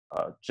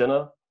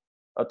Jenna,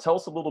 tell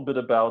us a little bit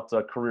about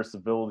career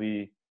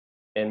civility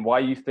and why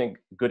you think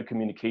good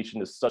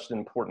communication is such an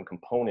important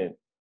component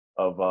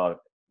of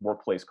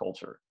workplace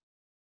culture.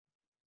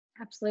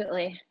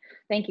 Absolutely.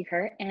 Thank you,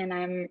 Kurt. And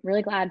I'm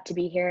really glad to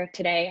be here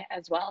today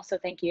as well. So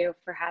thank you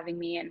for having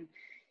me and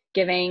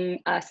giving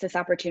us this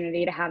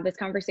opportunity to have this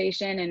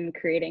conversation and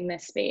creating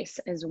this space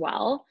as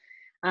well.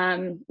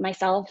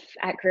 Myself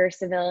at Career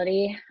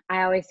Civility,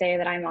 I always say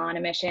that I'm on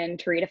a mission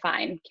to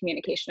redefine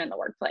communication in the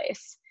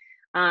workplace.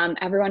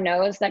 Everyone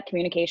knows that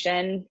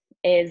communication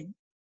is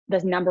the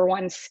number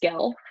one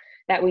skill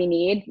that we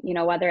need,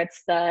 whether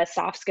it's the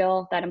soft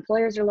skill that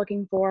employers are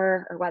looking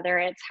for, or whether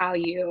it's how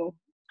you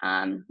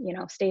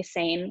stay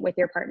sane with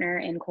your partner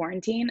in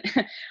quarantine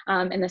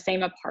in the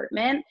same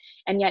apartment.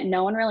 And yet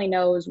no one really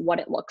knows what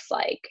it looks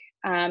like.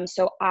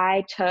 So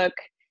I took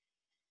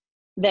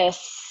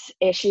this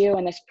issue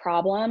and this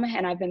problem,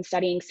 and I've been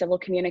studying civil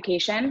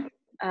communication,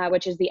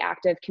 which is the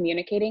act of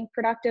communicating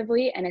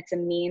productively. And it's a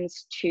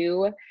means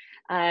to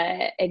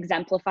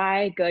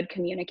exemplify good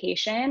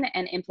communication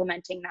and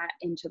implementing that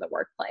into the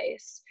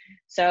workplace.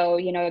 So,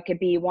 it could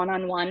be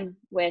one-on-one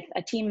with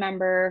a team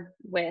member,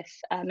 with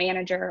a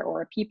manager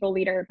or a people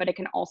leader, but it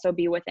can also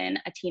be within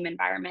a team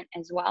environment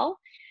as well,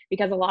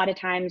 because a lot of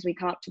times we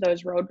come up to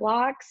those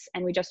roadblocks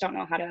and we just don't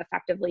know how to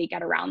effectively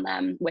get around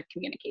them with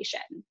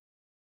communication.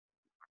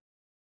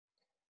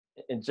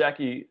 And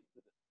Jackie,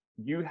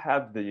 you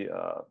have the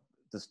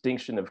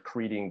distinction of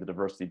creating the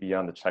Diversity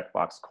Beyond the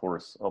Checkbox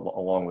course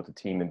along with the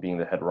team and being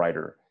the head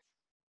writer.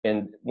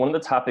 And one of the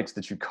topics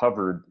that you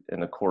covered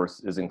in the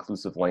course is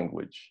inclusive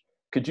language.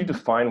 Could you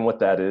define what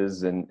that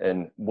is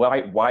and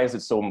why is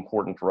it so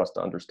important for us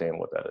to understand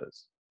what that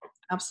is?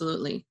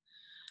 Absolutely.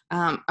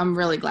 I'm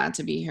really glad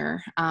to be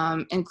here.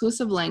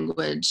 Inclusive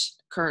language,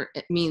 Kurt,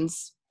 it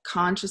means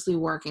consciously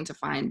working to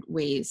find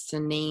ways to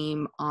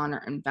name,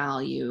 honor, and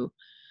value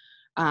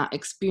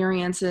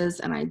experiences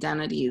and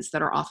identities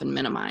that are often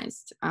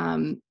minimized.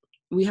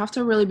 We have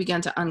to really begin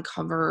to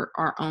uncover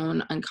our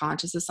own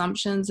unconscious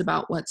assumptions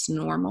about what's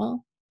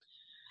normal.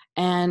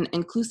 And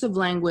inclusive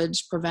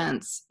language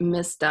prevents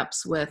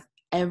missteps with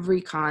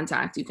every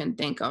contact you can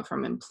think of,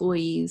 from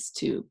employees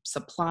to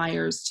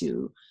suppliers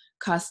to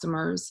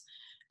customers.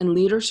 And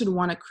leaders should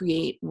want to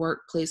create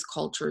workplace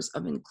cultures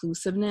of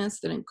inclusiveness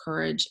that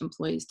encourage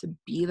employees to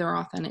be their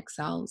authentic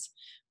selves,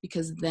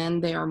 because then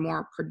they are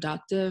more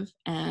productive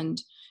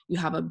and you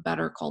have a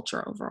better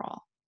culture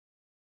overall.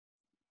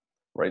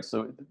 Right.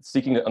 So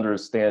seeking to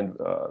understand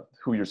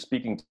who you're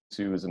speaking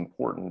to is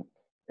important.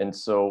 And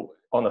so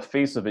on the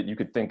face of it, you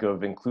could think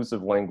of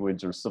inclusive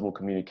language or civil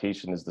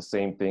communication as the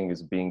same thing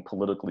as being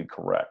politically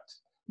correct.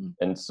 Mm-hmm.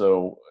 And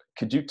so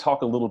could you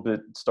talk a little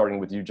bit, starting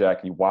with you,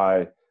 Jackie,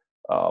 why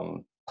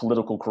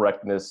political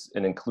correctness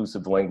and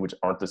inclusive language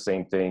aren't the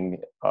same thing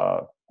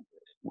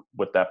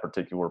with that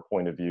particular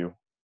point of view?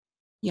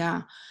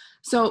 Yeah.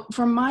 So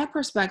from my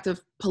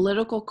perspective,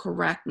 political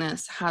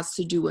correctness has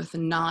to do with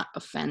not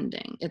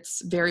offending.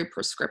 It's very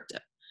prescriptive.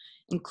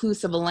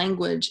 Inclusive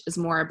language is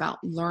more about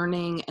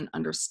learning and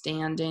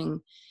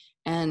understanding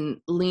and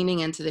leaning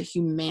into the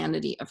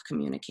humanity of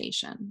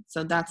communication.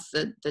 So that's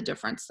the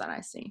difference that I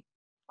see.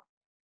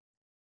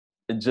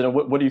 And Jenna,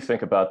 what do you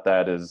think about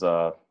that as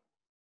a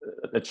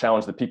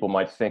challenge that people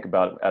might think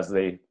about as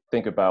they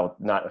think about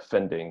not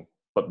offending,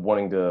 but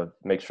wanting to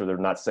make sure they're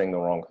not saying the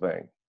wrong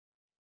thing?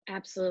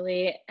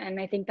 Absolutely. And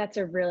I think that's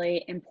a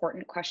really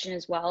important question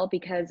as well,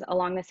 because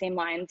along the same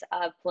lines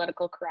of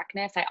political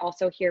correctness, I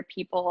also hear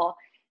people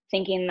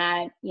thinking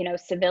that,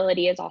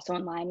 civility is also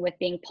in line with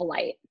being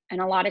polite. And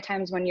a lot of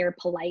times when you're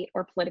polite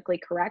or politically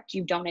correct,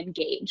 you don't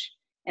engage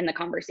in the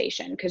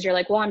conversation because you're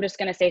like, well, I'm just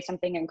going to say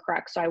something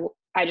incorrect. So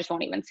I just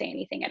won't even say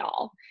anything at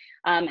all.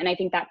 And I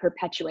think that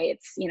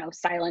perpetuates,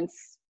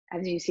 silence.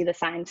 As you see the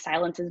sign,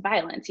 silence is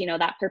violence,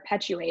 that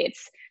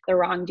perpetuates the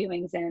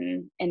wrongdoings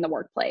in the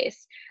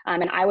workplace.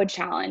 And I would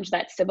challenge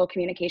that civil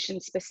communication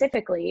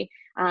specifically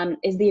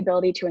is the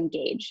ability to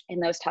engage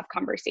in those tough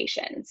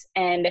conversations.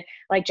 And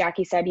like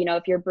Jackie said,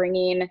 if you're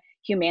bringing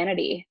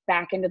humanity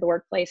back into the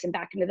workplace and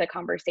back into the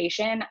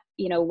conversation,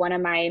 one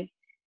of my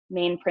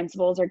main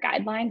principles or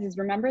guidelines is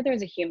remember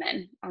there's a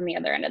human on the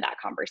other end of that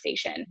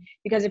conversation.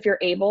 Because if you're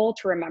able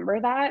to remember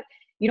that,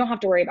 you don't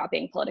have to worry about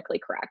being politically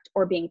correct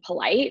or being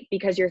polite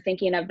because you're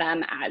thinking of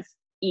them as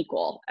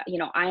equal.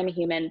 I'm a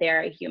human,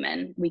 they're a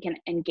human. We can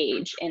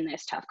engage in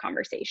this tough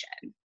conversation.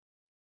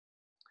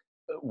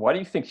 Why do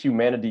you think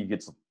humanity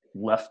gets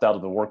left out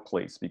of the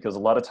workplace? Because a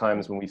lot of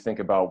times when we think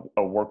about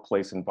a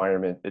workplace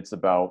environment, it's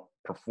about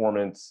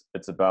performance.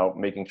 It's about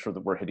making sure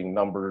that we're hitting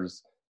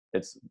numbers.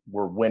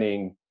 We're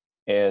winning.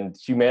 And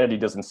humanity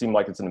doesn't seem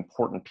like it's an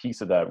important piece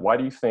of that. Why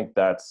do you think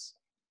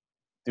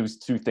those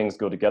two things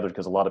go together?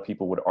 Because a lot of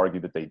people would argue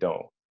that they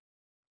don't.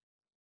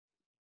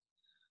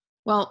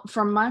 Well,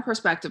 from my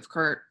perspective,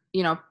 Kurt,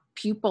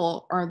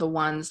 people are the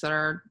ones that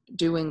are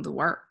doing the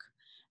work,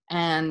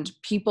 and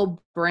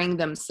people bring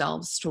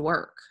themselves to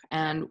work.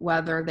 And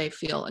whether they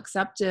feel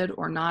accepted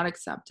or not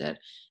accepted,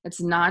 it's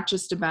not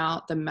just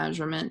about the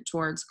measurement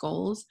towards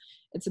goals.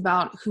 It's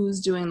about who's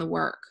doing the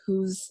work,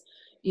 who's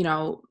you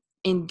know,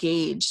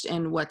 engaged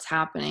in what's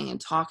happening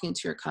and talking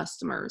to your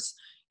customers.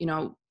 You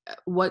know,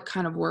 what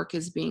kind of work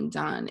is being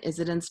done? Is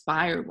it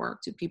inspired work?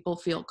 Do people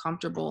feel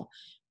comfortable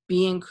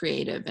being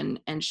creative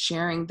and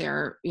sharing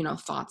their, you know,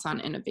 thoughts on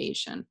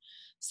innovation?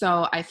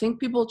 So I think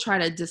people try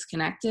to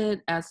disconnect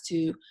it as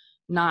to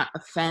not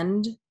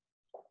offend,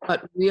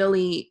 but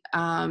really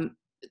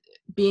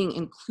being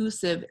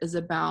inclusive is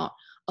about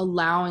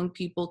allowing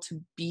people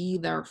to be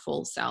their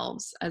full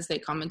selves as they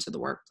come into the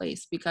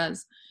workplace,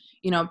 because,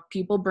 you know,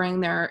 people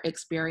bring their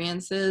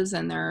experiences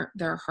and their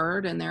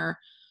hurt and their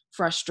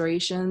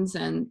frustrations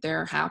and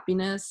their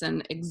happiness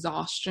and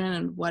exhaustion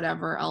and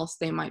whatever else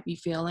they might be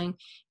feeling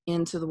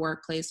into the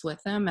workplace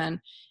with them. And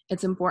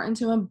it's important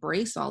to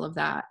embrace all of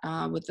that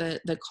with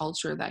the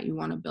culture that you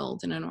want to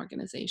build in an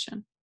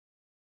organization.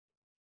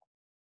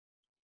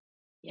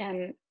 Yeah,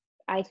 and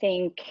I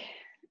think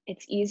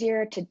it's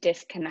easier to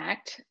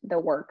disconnect the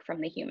work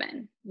from the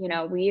human. You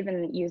know, we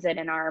even use it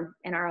in our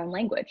own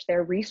language.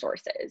 They're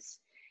resources.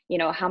 You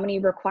know, how many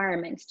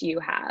requirements do you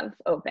have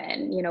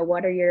open? You know,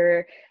 what are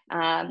your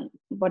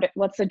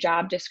what's the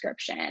job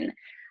description?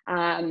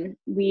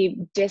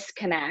 We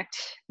disconnect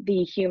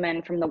the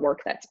human from the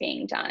work that's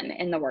being done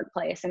in the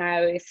workplace. And I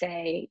always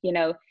say, you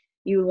know,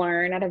 you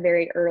learn at a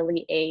very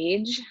early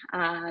age.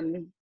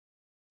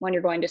 When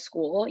you're going to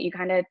school, you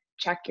kind of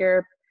check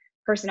your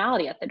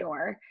personality at the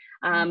door.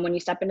 When you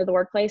step into the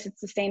workplace,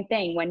 it's the same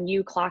thing. When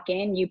you clock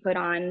in, you put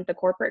on the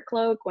corporate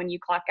cloak. When you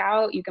clock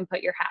out, you can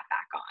put your hat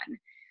back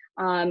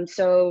on.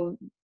 So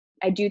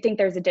I do think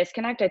there's a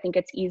disconnect. I think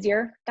it's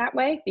easier that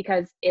way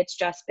because it's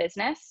just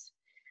business.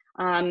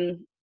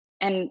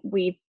 And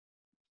we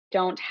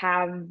don't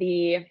have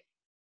the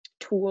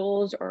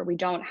tools, or we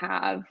don't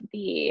have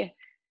the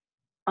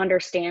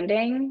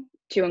understanding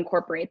to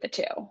incorporate the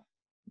two.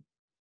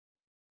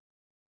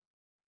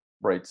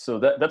 Right. So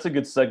that's a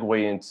good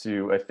segue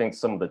into, I think,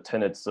 some of the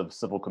tenets of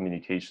civil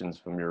communications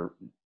from your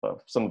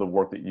some of the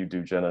work that you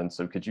do, Jenna. And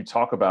so could you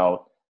talk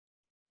about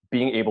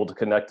being able to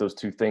connect those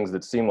two things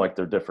that seem like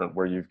they're different,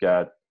 where you've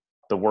got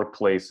the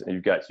workplace and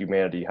you've got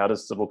humanity? How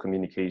does civil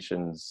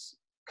communications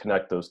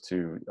connect those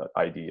two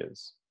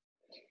ideas?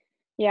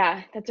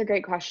 Yeah, that's a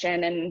great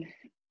question. And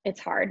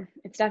it's hard.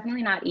 It's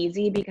definitely not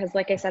easy because,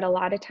 like I said, a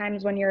lot of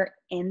times when you're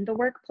in the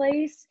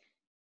workplace,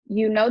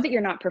 you know that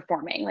you're not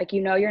performing. Like,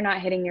 you know, you're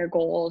not hitting your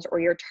goals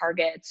or your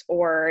targets,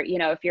 or, you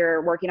know, if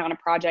you're working on a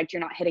project, you're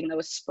not hitting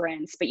those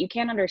sprints, but you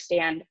can't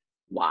understand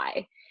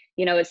why.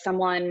 You know, is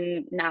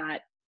someone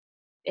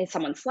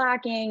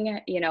slacking?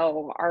 You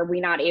know, are we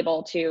not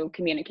able to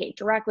communicate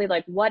directly?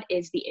 Like, what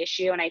is the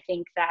issue? And I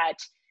think that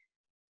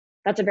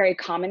that's a very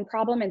common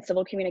problem, and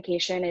civil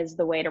communication is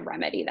the way to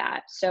remedy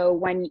that. So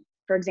when,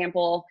 for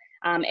example,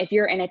 if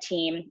you're in a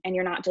team and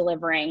you're not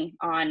delivering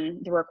on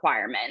the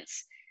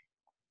requirements,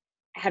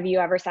 have you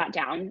ever sat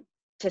down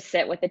to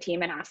sit with the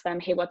team and ask them,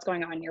 hey, what's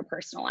going on in your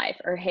personal life?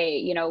 Or, hey,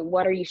 you know,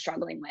 what are you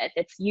struggling with?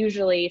 It's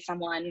usually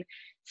someone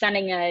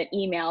sending an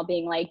email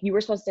being like, you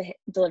were supposed to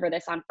deliver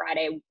this on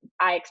Friday.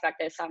 I expect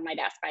this on my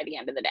desk by the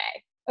end of the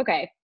day.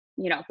 Okay.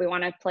 You know, if we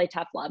want to play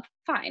tough love,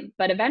 fine.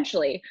 But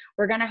eventually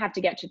we're going to have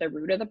to get to the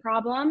root of the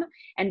problem.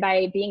 And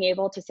by being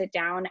able to sit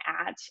down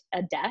at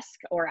a desk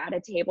or at a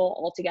table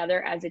all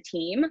together as a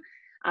team,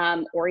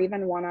 or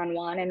even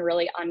one-on-one, and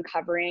really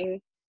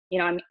uncovering, you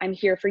know, I'm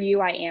here for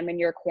you. I am in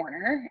your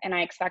corner and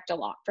I expect a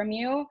lot from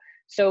you.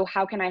 So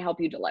how can I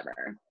help you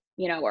deliver?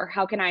 You know, or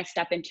how can I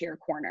step into your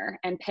corner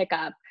and pick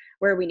up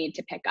where we need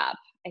to pick up?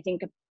 I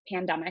think a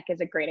pandemic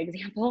is a great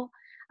example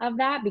of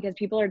that, because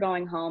people are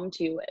going home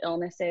to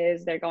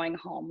illnesses. They're going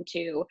home to,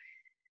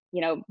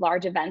 you know,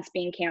 large events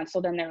being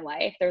canceled in their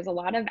life. There's a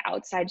lot of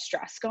outside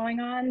stress going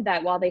on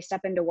that while they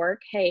step into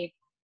work, hey,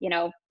 you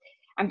know,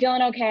 I'm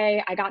feeling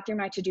okay. I got through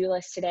my to-do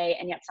list today,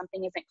 and yet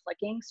something isn't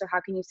clicking. So how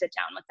can you sit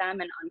down with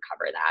them and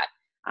uncover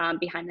that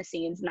behind the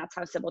scenes? And that's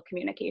how civil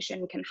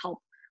communication can help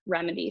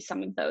remedy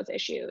some of those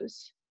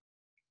issues.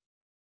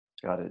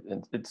 Got it.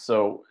 And it's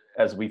so,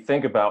 as we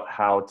think about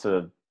how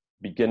to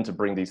begin to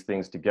bring these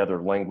things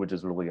together, language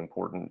is really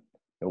important.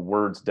 You know,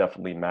 words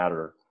definitely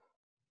matter.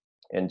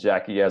 And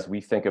Jackie, as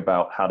we think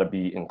about how to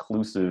be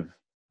inclusive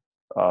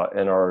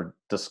in our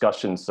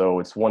discussion, so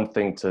it's one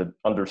thing to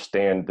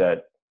understand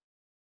that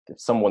if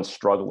someone's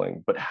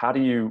struggling, but how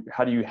do you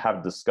have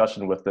a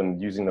discussion with them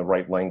using the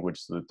right language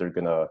so that they're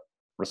going to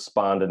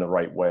respond in the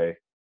right way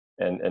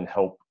and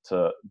help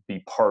to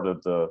be part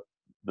of the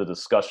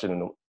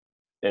discussion?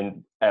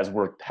 And as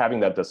we're having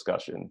that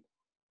discussion,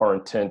 our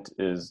intent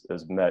is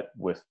met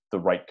with the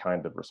right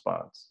kind of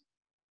response.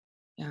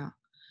 Yeah.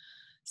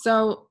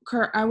 So,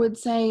 Kurt, I would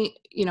say,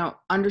 you know,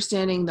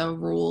 understanding the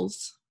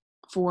rules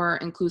for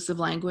inclusive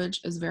language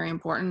is very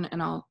important,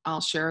 and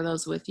I'll share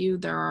those with you.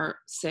 There are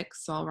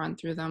 6, so I'll run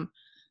through them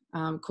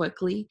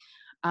quickly.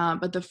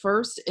 But the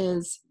first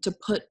is to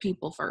put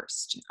people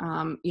first.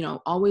 You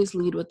know, always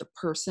lead with the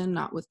person,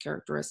 not with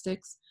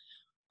characteristics.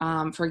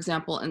 For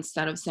example,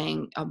 instead of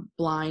saying a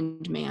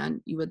blind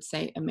man, you would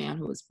say a man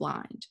who is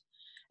blind.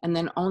 And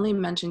then only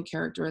mention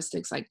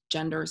characteristics like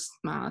gender,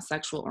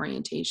 sexual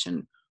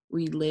orientation,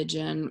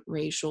 religion,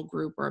 racial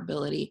group, or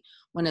ability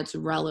when it's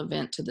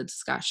relevant to the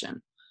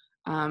discussion.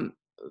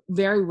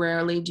 Very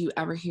rarely do you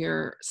ever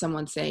hear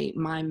someone say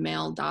my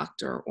male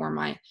doctor or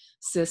my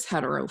cis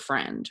hetero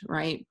friend,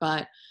 right?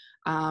 But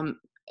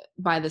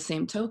by the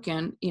same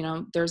token,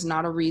 there's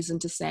not a reason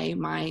to say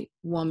my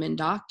woman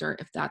doctor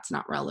if that's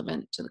not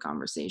relevant to the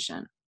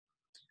conversation.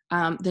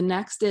 The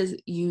next is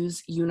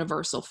use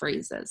universal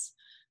phrases.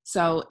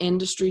 So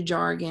industry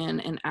jargon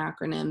and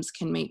acronyms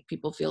can make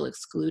people feel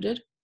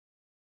excluded,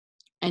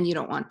 and you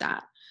don't want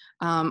that.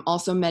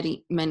 Also,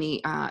 many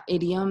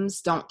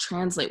idioms don't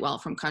translate well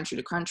from country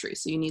to country,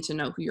 so you need to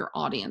know who your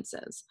audience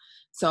is.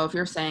 So if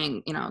you're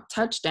saying,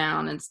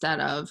 touchdown instead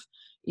of,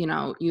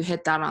 you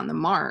hit that on the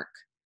mark,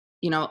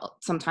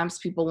 sometimes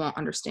people won't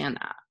understand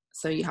that.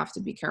 So you have to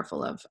be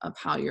careful of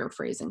how you're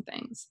phrasing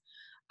things.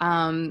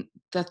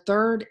 The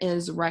third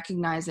is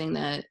recognizing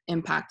the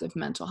impact of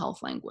mental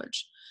health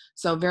language.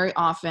 So very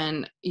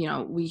often,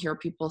 we hear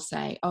people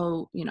say,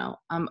 oh,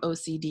 I'm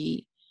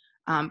OCD.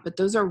 But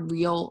those are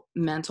real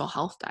mental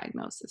health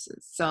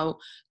diagnoses. So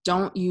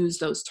don't use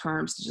those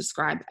terms to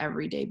describe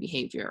everyday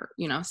behavior.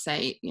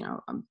 Say,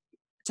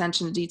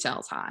 attention to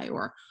details high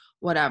or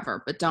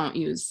whatever, but don't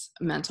use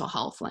mental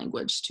health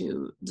language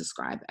to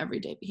describe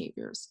everyday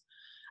behaviors.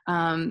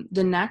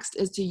 The next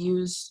is to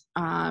use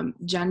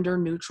gender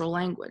neutral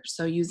language.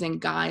 So using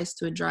guys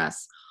to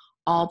address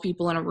all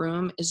people in a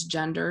room is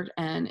gendered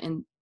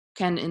and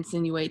can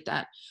insinuate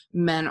that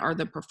men are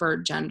the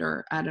preferred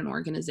gender at an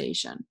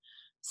organization.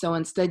 So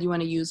instead, you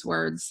want to use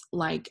words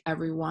like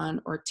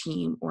everyone or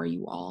team or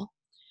you all.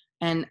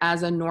 And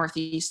as a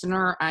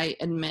Northeasterner, I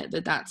admit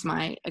that that's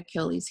my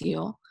Achilles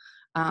heel.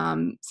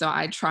 So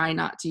I try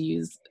not to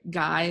use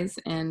guys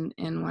in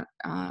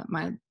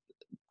my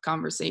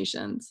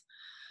conversations.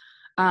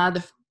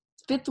 The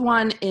fifth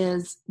one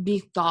is be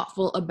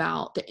thoughtful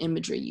about the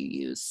imagery you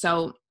use.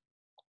 So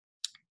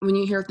when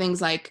you hear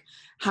things like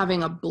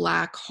having a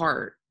black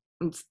heart,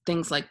 and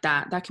things like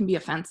that can be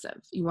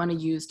offensive. You want to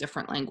use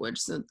different language.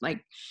 So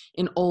like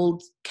in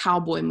old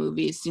cowboy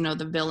movies,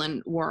 the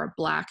villain wore a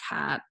black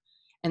hat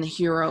and the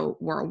hero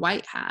wore a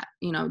white hat.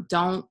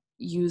 Don't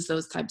use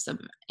those types of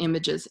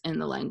images in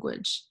the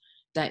language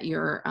that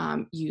you're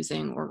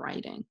using or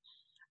writing.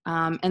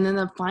 And then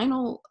the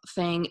final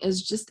thing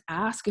is just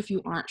ask if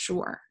you aren't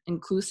sure.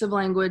 Inclusive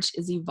language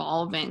is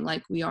evolving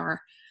like we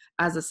are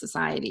as a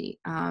society.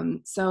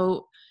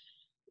 So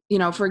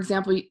for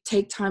example, you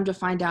take time to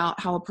find out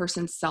how a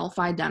person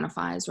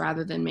self-identifies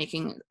rather than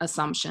making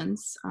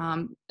assumptions.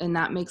 And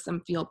that makes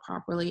them feel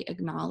properly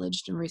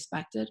acknowledged and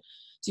respected.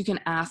 So you can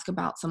ask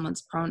about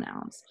someone's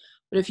pronouns.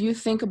 But if you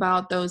think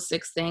about those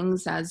 6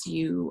 things as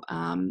you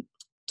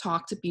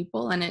talk to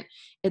people, and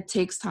it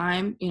takes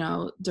time,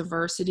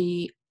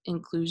 diversity,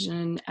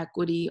 inclusion,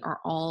 equity are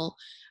all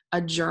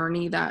a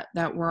journey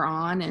that we're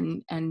on.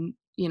 And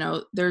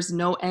there's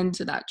no end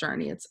to that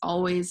journey. It's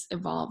always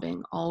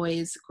evolving,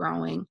 always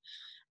growing.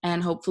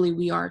 And hopefully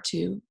we are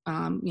too,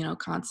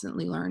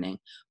 constantly learning.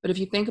 But if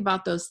you think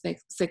about those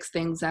 6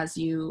 things as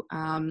you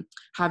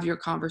have your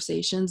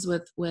conversations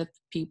with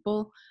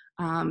people,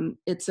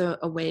 it's a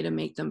way to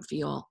make them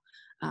feel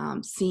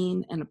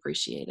seen and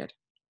appreciated.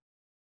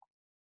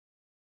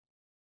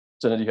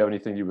 Jenna, do you have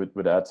anything you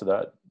would add to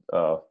that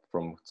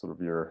from sort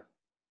of your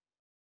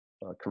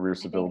career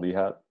civility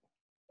hat?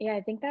 Yeah,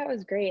 I think that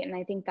was great. And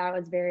I think that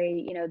was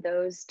very,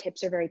 those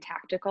tips are very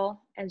tactical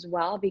as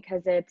well,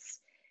 because it's,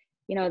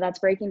 that's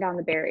breaking down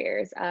the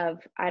barriers of,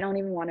 I don't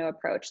even want to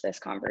approach this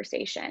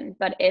conversation.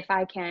 But if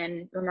I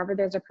can remember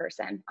there's a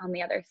person on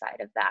the other side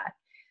of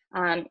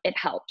that, it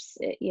helps.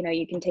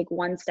 You can take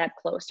one step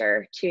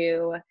closer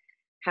to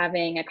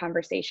having a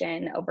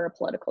conversation over a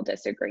political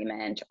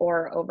disagreement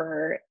or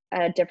over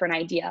a different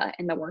idea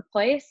in the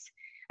workplace.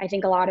 I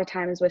think a lot of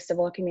times with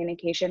civil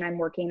communication, I'm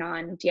working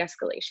on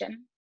de-escalation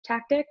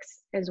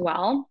tactics as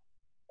well.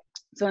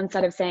 So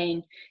instead of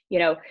saying,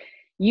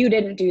 you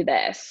didn't do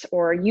this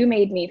or you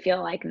made me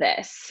feel like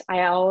this,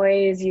 I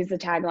always use the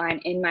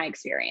tagline in my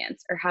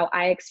experience or how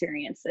I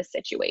experience this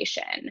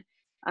situation.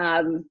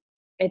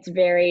 It's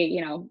very,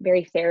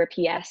 very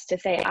therapy-esque to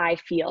say I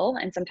feel,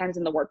 and sometimes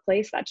in the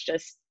workplace that's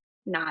just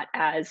not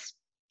as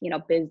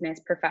business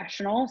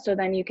professional. So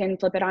then you can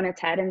flip it on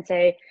its head and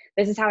say,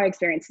 this is how I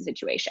experience the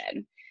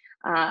situation.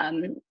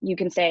 You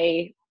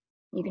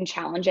can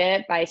challenge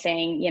it by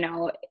saying,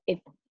 if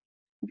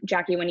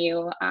Jackie, when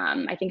you,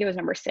 I think it was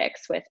number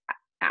 6 with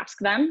ask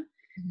them,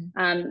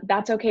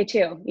 that's okay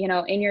too.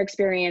 In your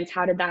experience,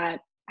 how did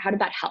that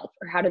help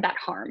or how did that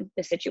harm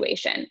the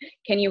situation?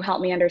 Can you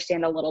help me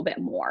understand a little bit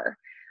more?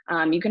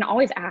 You can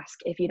always ask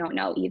if you don't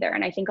know either.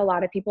 And I think a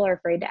lot of people are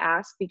afraid to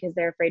ask because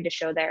they're afraid to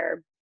show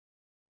their,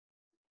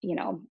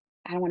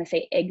 I don't want to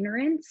say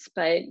ignorance,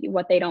 but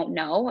what they don't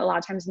know. A lot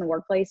of times in the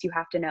workplace, you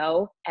have to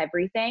know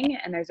everything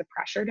and there's a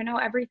pressure to know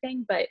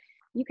everything, but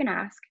you can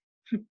ask.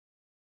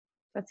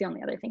 That's the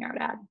only other thing I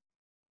would add.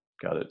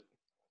 Got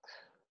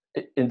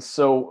it. And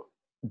so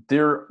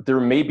there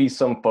may be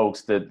some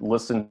folks that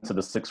listen to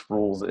the 6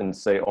 rules and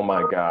say, oh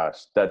my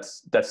gosh,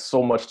 that's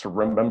so much to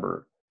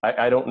remember.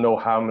 I don't know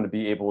how I'm going to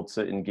be able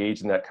to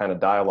engage in that kind of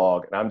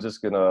dialogue, and I'm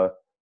just going to,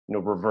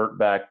 revert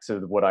back to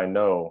what I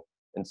know.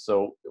 And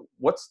so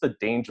what's the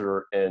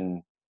danger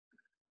in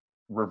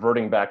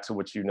reverting back to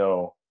what you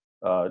know,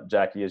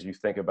 Jackie, as you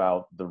think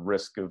about the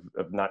risk of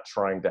not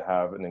trying to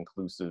have an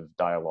inclusive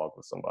dialogue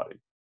with somebody?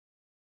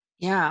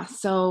 Yeah,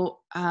 so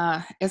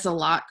it's a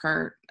lot,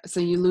 Kurt. So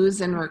you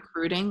lose in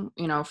recruiting,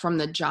 from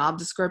the job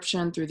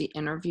description through the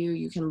interview,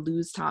 you can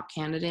lose top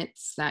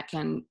candidates that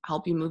can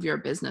help you move your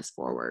business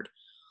forward.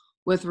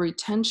 With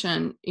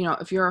retention,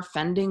 if you're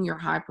offending your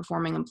high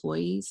performing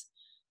employees,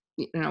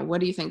 what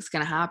do you think is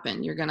going to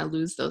happen? You're going to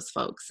lose those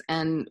folks.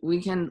 And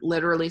we can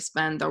literally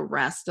spend the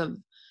rest of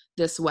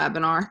this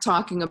webinar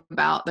talking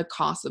about the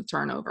cost of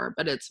turnover,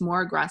 but it's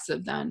more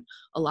aggressive than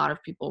a lot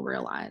of people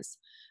realize.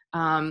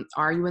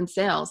 Are you in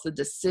sales? The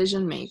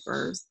decision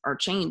makers are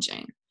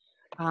changing.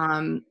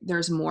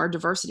 There's more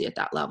diversity at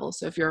that level.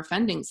 So if you're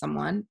offending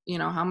someone,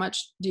 how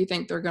much do you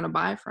think they're going to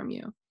buy from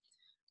you?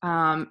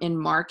 In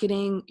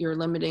marketing, you're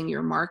limiting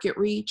your market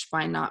reach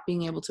by not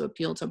being able to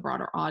appeal to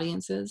broader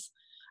audiences.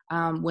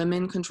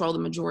 Women control the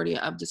majority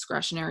of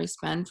discretionary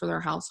spend for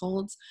their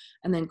households,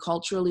 and then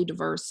culturally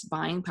diverse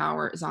buying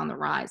power is on the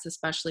rise,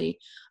 especially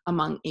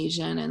among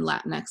Asian and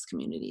Latinx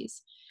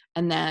communities.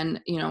 And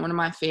then, one of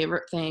my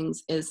favorite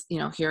things is,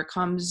 here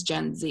comes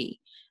Gen Z,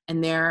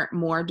 and they're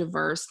more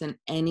diverse than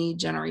any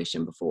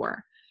generation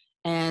before.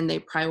 And they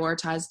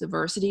prioritize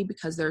diversity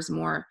because there's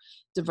more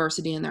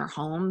diversity in their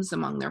homes,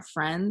 among their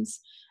friends,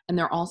 and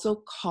they're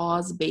also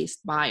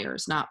cause-based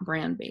buyers, not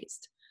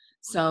brand-based.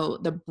 So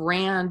the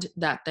brand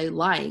that they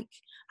like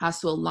has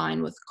to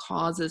align with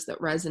causes that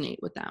resonate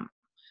with them.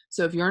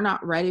 So if you're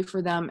not ready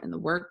for them in the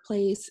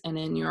workplace and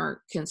in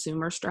your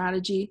consumer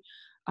strategy,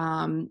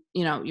 you're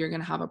going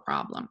to have a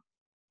problem.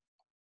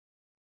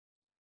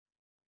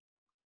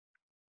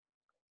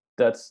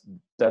 That's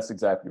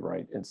exactly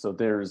right. And so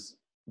there's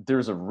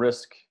a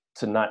risk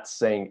to not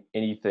saying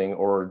anything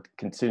or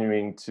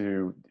continuing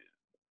to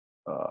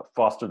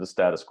foster the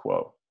status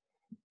quo.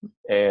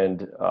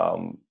 And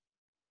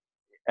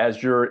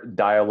as you're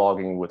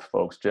dialoguing with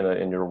folks, Jenna,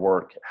 in your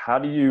work, how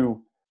do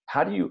you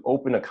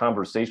open a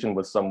conversation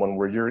with someone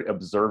where you're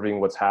observing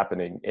what's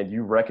happening and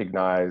you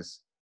recognize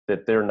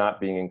that they're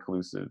not being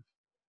inclusive?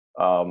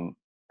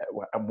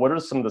 What are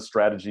some of the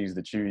strategies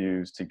that you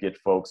use to get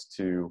folks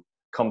to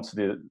come to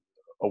the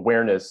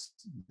awareness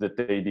that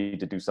they need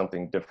to do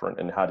something different,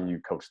 and how do you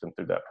coach them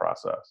through that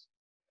process?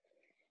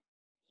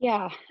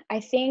 Yeah, I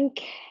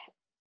think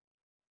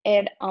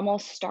it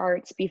almost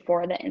starts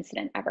before the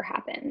incident ever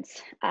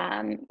happens,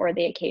 or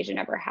the occasion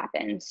ever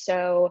happens.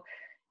 So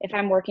if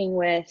I'm working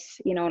with,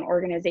 an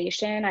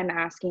organization, I'm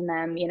asking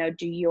them,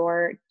 do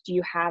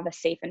you have a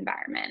safe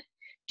environment?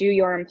 Do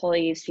your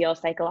employees feel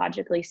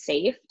psychologically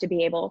safe to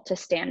be able to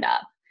stand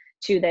up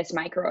to this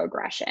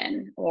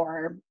microaggression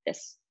or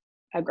this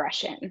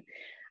aggression?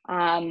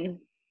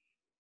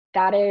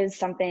 That is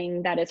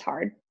something that is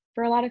hard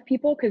for a lot of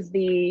people, because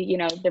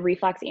the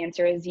reflex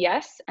answer is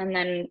yes. And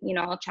then,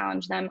 I'll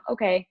challenge them,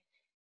 okay,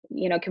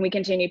 can we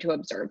continue to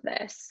observe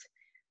this?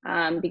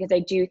 Because I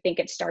do think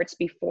it starts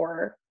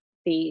before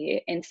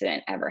the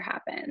incident ever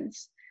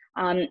happens.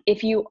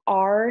 If you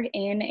are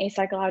in a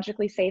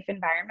psychologically safe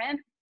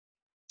environment,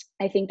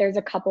 I think there's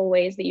a couple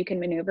ways that you can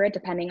maneuver it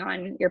depending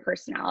on your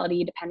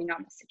personality, depending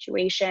on the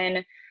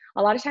situation.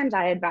 A lot of times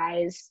I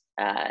advise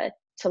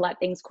to let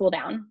things cool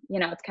down.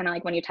 It's kind of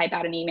like when you type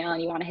out an email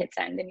and you want to hit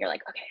send and you're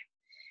like, okay,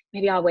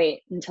 maybe I'll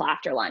wait until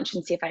after lunch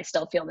and see if I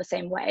still feel the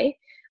same way.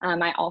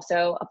 I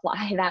also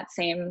apply that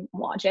same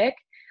logic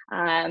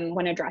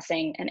when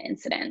addressing an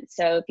incident.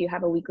 So if you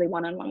have a weekly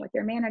one-on-one with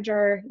your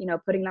manager,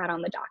 putting that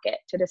on the docket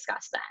to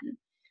discuss then.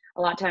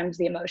 A lot of times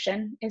the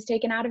emotion is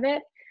taken out of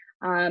it.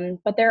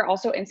 But there are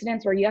also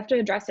incidents where you have to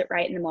address it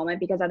right in the moment,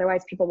 because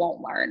otherwise people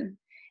won't learn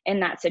in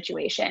that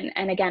situation.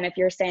 And again, if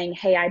you're saying,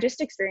 hey, I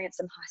just experienced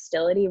some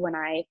hostility when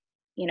I,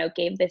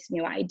 gave this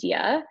new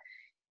idea,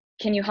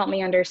 can you help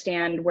me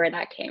understand where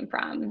that came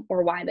from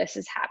or why this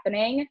is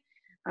happening?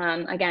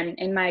 Again,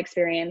 in my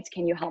experience,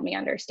 can you help me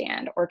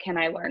understand, or can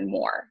I learn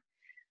more?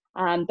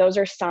 Those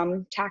are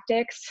some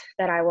tactics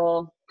that I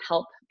will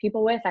help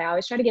people with. I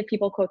always try to give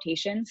people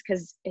quotations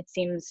because it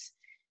seems,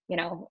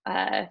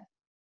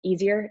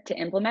 easier to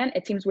implement.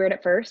 It seems weird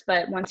at first,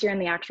 but once you're in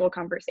the actual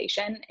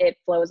conversation, it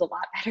flows a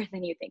lot better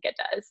than you think it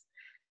does.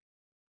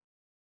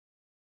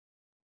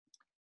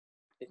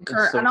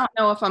 Kurt, I don't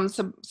know if I'm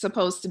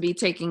supposed to be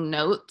taking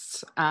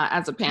notes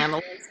as a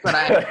panelist, but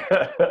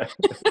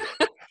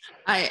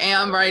I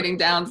am writing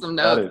down some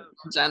notes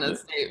from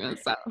Jenna's statement.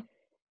 So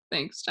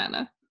thanks,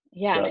 Jenna.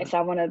 Yeah, and I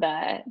saw one of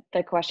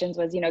the questions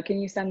was, can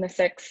you send the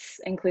 6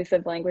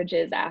 inclusive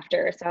languages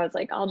after? So I was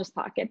like, I'll just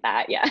pocket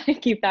that. Yeah,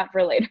 keep that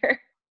for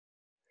later.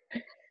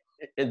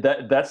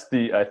 That's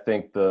I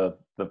think the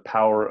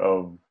power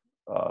of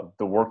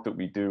the work that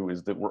we do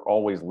is that we're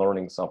always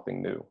learning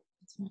something new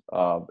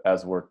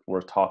as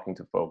we're talking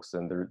to folks,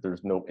 and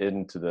there's no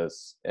end to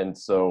this. And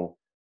so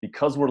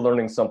because we're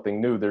learning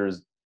something new,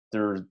 there's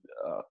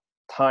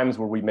times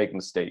where we make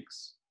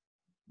mistakes.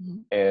 Mm-hmm.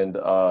 And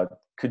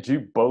could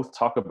you both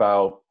talk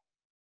about,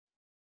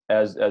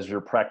 as your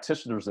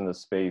practitioners in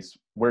this space,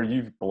 where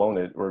you've blown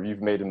it or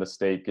you've made a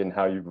mistake and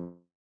how you've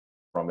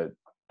from it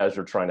as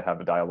you're trying to have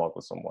a dialogue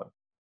with someone?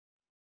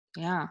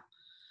 Yeah.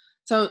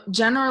 So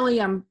generally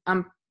I'm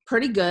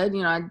pretty good.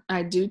 You know,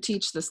 I do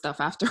teach this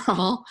stuff after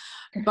all,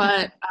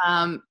 but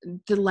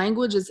the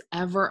language is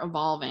ever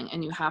evolving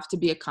and you have to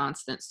be a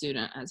constant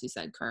student, as you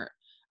said, Kurt.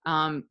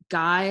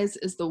 Guys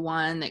is the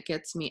one that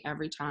gets me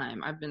every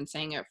time. I've been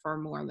saying it for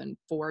more than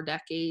 4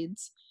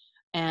 decades.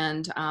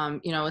 And,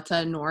 you know, it's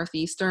a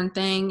Northeastern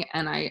thing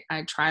and I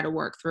try to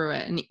work through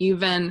it. And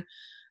even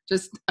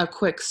just a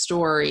quick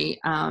story,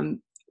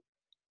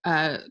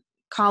 a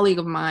colleague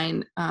of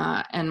mine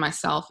and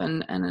myself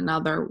and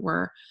another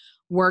were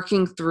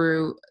working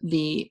through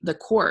the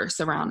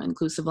course around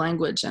inclusive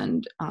language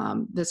and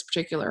this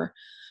particular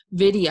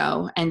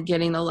video and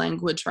getting the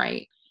language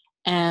right.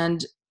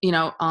 And, you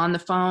know, on the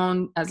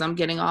phone as I'm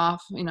getting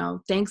off, you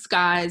know, thanks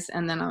guys.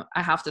 And then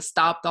I have to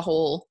stop the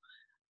whole,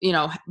 you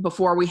know,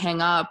 before we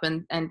hang up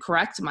and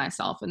correct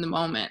myself in the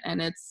moment.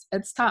 And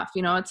it's tough,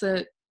 you know, it's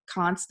a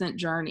constant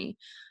journey.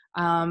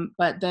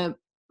 But the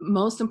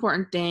most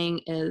important thing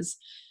is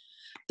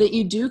that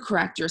you do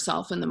correct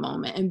yourself in the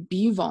moment and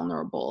be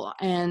vulnerable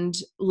and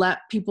let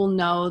people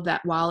know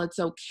that while it's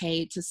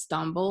okay to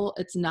stumble,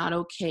 it's not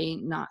okay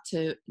not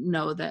to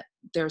know that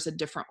there's a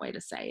different way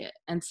to say it.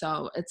 And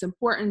so it's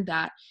important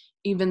that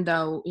even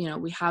though, you know,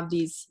 we have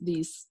these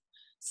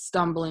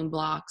stumbling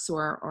blocks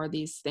or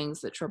these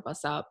things that trip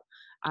us up,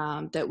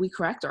 that we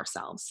correct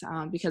ourselves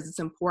because it's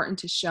important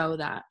to show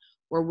that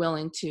we're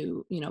willing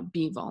to, you know,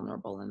 be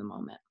vulnerable in the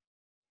moment.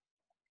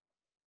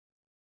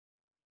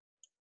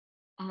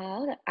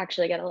 I'll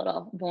actually get a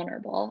little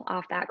vulnerable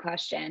off that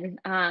question.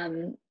 I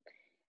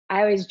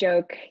always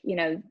joke, you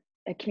know,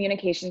 a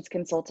communications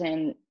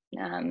consultant,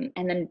 and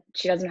then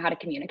she doesn't know how to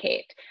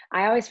communicate.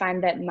 I always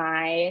find that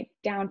my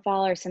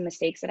downfall or some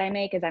mistakes that I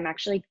make is I'm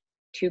actually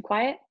too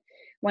quiet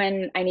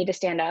when I need to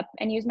stand up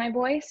and use my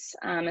voice,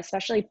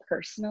 especially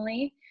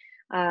personally.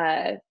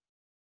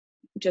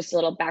 Just a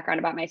little background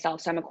about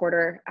myself. So I'm a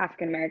quarter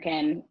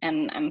African-American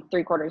and I'm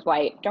 3/4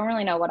 white. Don't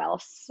really know what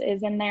else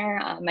is in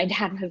there. My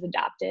dad was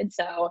adopted,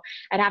 so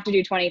I'd have to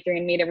do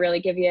 23andMe to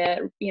really give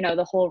you, you know,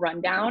 the whole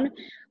rundown.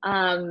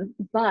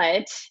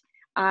 But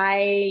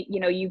you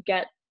know, you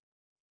get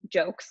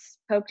jokes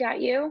poked at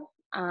you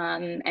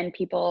and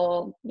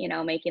people, you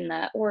know, making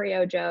the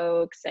Oreo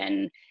jokes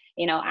and,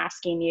 you know,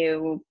 asking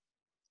you,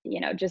 you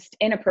know, just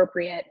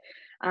inappropriate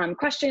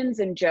questions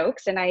and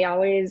jokes. And I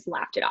always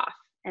laughed it off.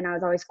 And I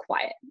was always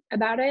quiet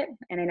about it.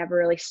 And I never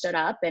really stood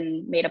up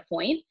and made a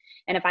point.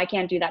 And if I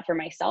can't do that for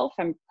myself,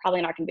 I'm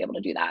probably not going to be able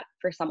to do that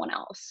for someone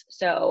else.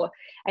 So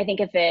I think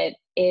if it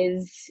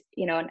is,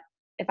 you know,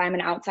 if I'm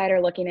an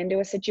outsider looking into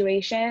a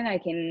situation, I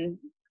can,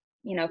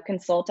 you know,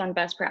 consult on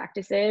best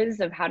practices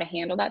of how to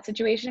handle that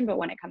situation. But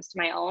when it comes to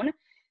my own,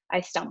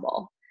 I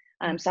stumble.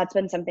 So that's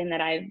been something that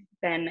I've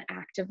been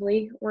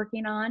actively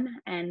working on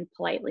and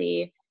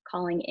politely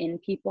calling in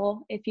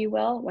people, if you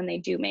will, when they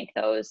do make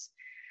those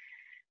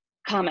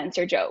comments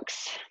or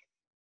jokes.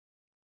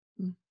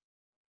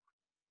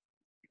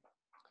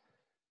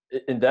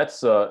 And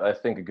that's, I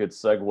think, a good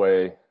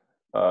segue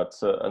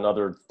to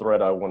another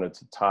thread I wanted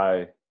to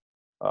tie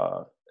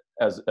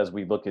as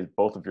we look at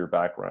both of your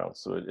backgrounds.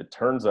 So it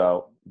turns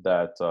out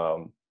that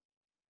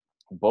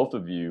both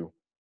of you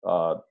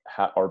are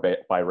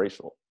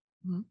biracial.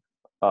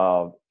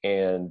 Mm-hmm.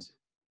 And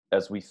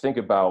as we think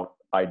about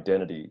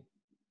identity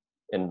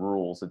and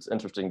rules, it's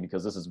interesting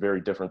because this is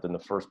very different than the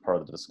first part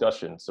of the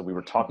discussion. So we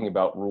were talking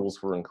about rules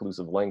for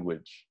inclusive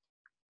language,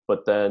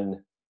 but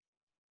then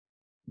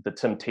the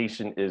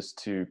temptation is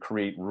to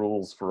create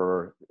rules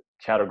for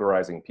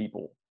categorizing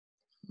people.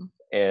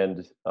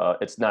 And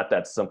it's not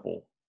that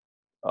simple.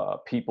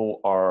 People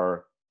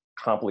are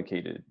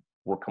complicated,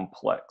 we're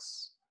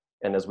complex.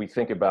 And as we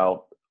think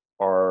about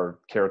our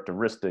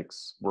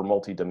characteristics, we're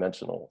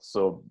multidimensional.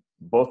 So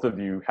both of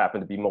you happen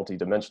to be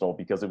multidimensional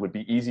because it would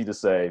be easy to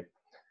say,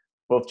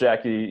 both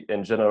Jackie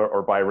and Jenna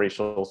are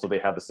biracial, so they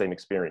have the same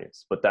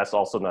experience. But that's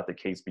also not the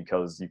case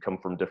because you come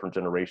from different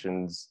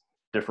generations,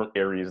 different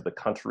areas of the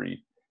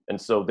country. And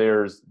so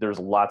there's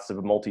lots of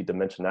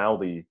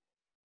multidimensionality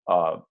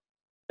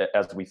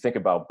as we think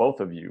about both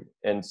of you.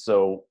 And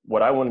so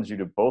what I wanted you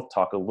to both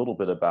talk a little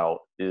bit about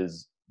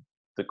is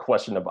the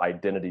question of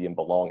identity and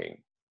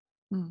belonging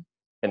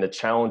and the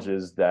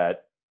challenges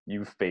that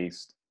you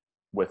faced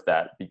with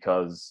that.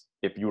 Because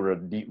if you were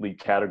to neatly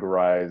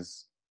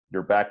categorize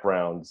your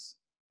backgrounds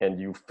and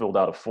you filled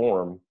out a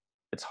form,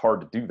 it's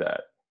hard to do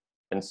that.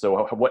 And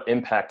so what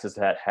impact has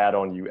that had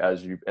on you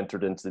as you've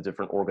entered into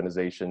different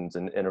organizations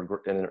and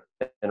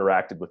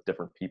interacted with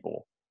different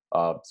people?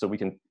 So we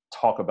can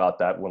talk about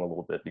that one a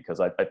little bit, because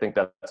I think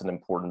that's an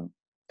important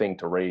thing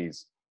to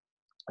raise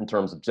in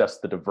terms of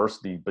just the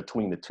diversity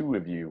between the two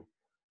of you,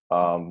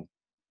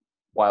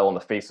 while on the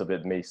face of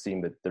it may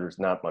seem that there's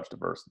not much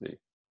diversity.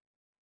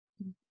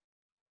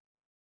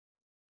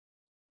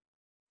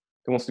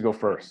 Who wants to go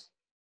first?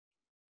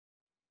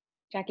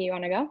 Jackie, you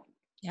want to go?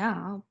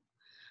 Yeah,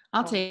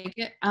 I'll take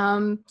it.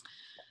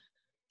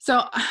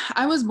 So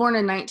I was born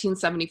in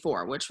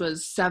 1974, which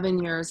was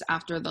 7 years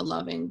after the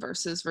Loving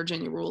versus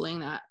Virginia ruling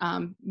that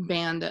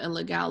banned the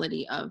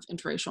illegality of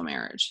interracial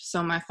marriage.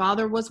 So my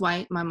father was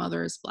white, my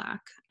mother is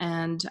Black.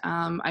 And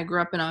I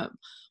grew up in a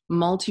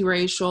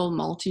multiracial,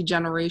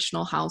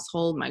 multi-generational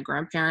household. My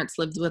grandparents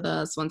lived with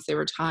us once they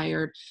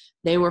retired.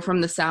 They were from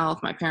the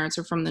South. My parents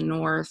are from the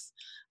North.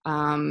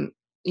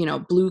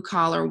 Blue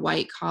collar,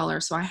 white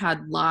collar. So I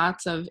had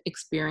lots of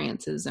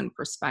experiences and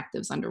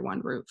perspectives under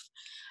one roof.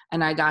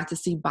 And I got to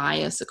see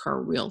bias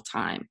occur real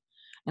time.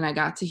 And I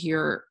got to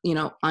hear,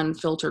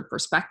 unfiltered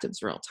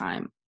perspectives real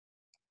time.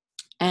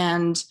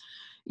 And,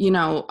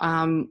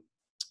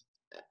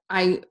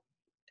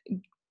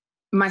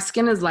 my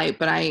skin is light,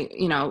 but I,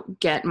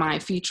 get my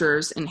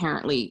features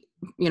inherently,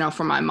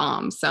 from my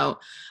mom. So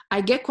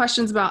I get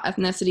questions about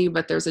ethnicity,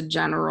 but there's a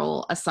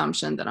general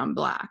assumption that I'm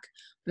Black.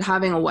 But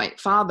having a white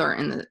father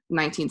in the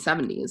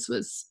 1970s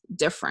was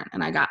different.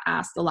 And I got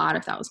asked a lot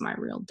if that was my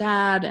real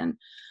dad. And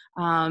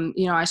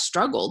I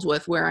struggled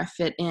with where I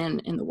fit in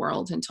the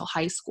world until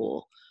high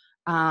school.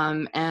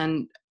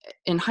 And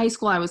in high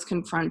school, I was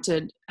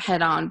confronted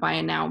head on by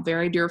a now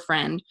very dear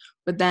friend,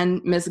 but then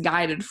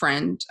misguided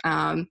friend,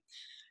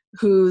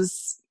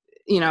 who's,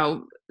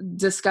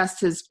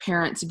 discussed his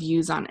parents'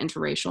 views on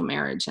interracial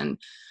marriage. And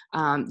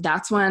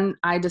that's when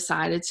I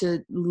decided to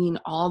lean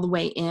all the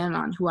way in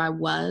on who I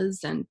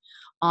was and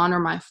honor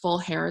my full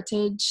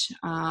heritage.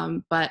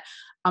 But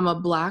I'm a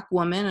Black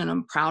woman and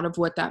I'm proud of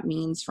what that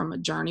means from a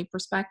journey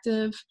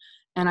perspective.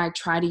 And I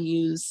try to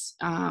use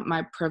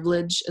my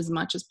privilege as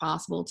much as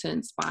possible to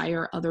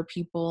inspire other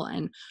people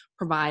and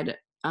provide,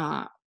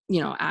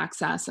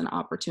 access and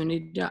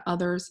opportunity to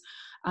others.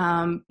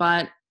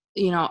 But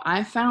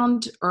I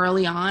found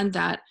early on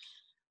that,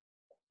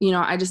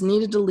 I just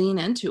needed to lean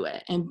into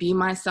it and be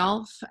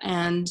myself.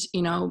 And,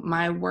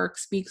 my work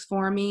speaks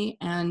for me.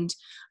 And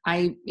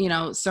I,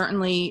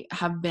 certainly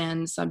have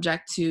been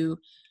subject to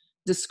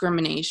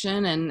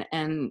discrimination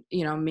and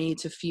made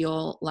to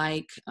feel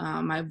like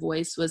my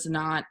voice was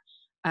not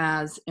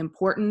as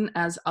important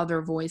as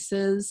other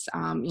voices,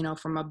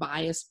 from a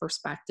biased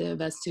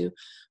perspective as to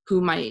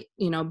who might,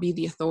 be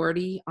the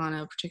authority on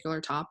a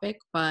particular topic.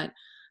 But,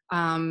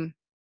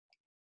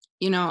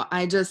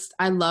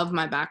 I love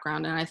my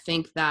background, and I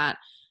think that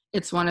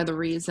it's one of the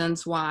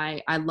reasons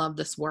why I love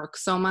this work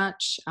so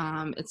much.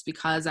 It's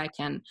because I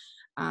can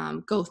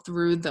go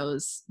through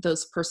those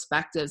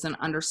perspectives and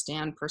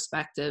understand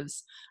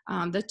perspectives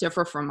that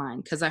differ from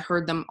mine, because I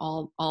heard them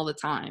all the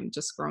time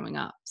just growing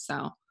up.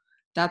 So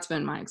that's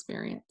been my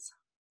experience.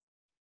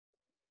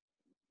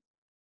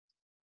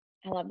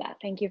 I love that.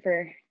 Thank you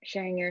for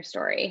sharing your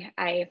story.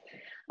 I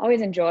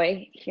always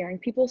enjoy hearing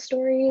people's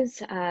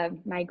stories.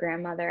 My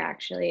grandmother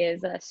actually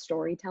is a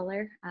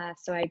storyteller.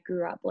 So I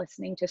grew up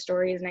listening to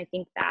stories, and I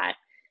think that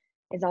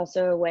is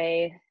also a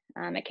way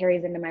it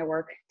carries into my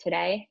work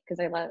today,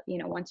 because I love,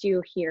 once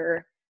you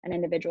hear an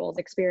individual's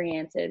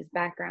experiences,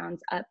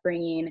 backgrounds,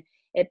 upbringing,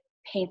 it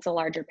paints a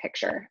larger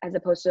picture as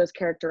opposed to those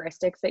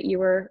characteristics that you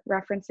were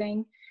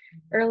referencing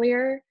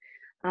earlier.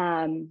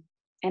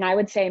 And I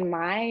would say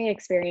my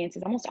experience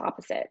is almost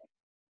opposite.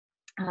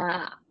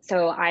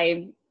 So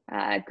I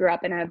grew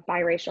up in a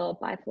biracial,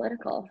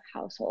 bipolitical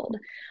household,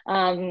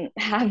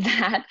 have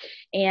that.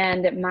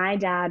 And my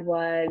dad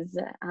was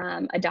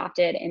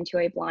adopted into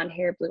a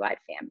blonde-haired, blue-eyed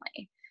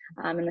family.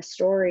 And the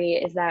story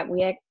is that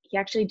he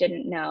actually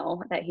didn't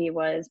know that he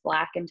was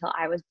Black until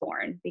I was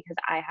born, because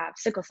I have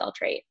sickle cell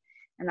trait,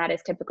 and that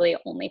is typically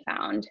only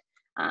found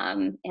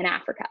in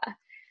Africa.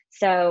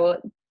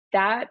 So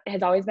that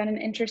has always been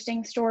an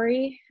interesting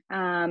story.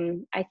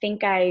 I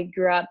think I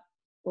grew up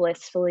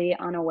blissfully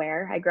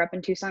unaware. I grew up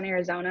in Tucson,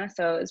 Arizona,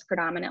 so it was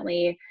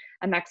predominantly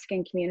a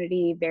Mexican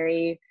community,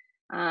 very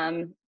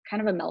kind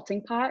of a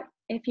melting pot,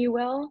 if you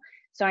will.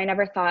 So I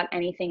never thought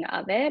anything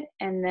of it.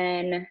 And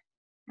then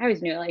I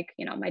always knew,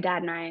 my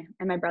dad and I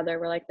and my brother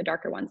were like the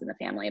darker ones in the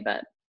family,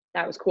 but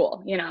that was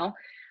cool,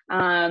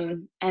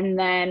 And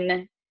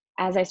then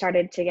as I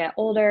started to get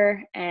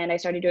older and I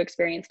started to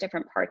experience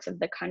different parts of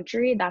the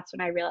country, that's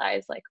when I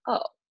realized I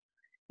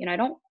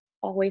don't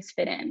always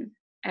fit in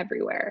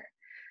everywhere.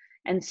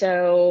 And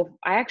so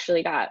I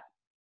actually got,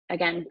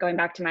 again, going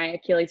back to my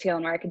Achilles heel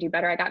and where I could do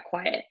better, I got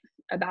quiet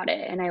about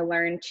it. And I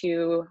learned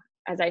to,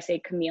 as I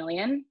say,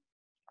 chameleon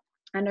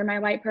under my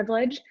white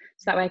privilege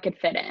so that way I could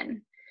fit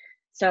in.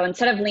 So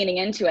instead of leaning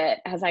into it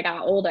as I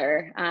got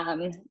older,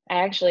 I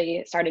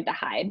actually started to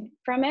hide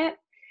from it.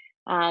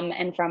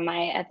 And from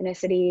my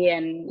ethnicity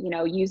and,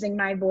 using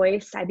my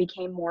voice, I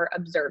became more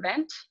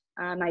observant.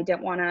 I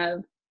didn't want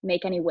to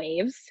make any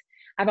waves.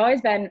 I've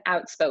always been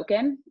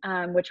outspoken,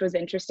 which was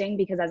interesting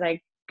because as I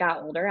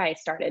got older, I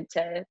started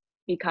to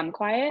become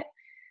quiet.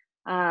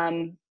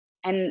 And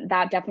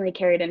that definitely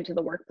carried into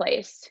the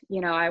workplace.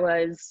 I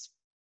was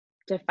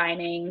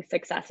defining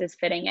success as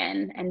fitting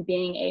in and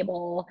being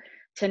able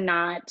to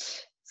not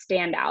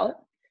stand out.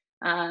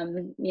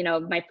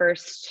 My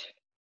first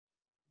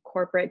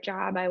corporate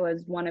job, I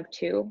was one of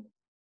two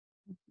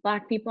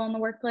Black people in the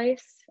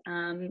workplace,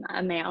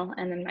 a male,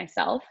 and then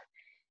myself.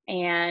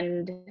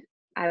 And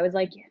I was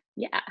like,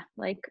 yeah,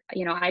 like,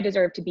 I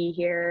deserve to be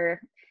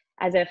here,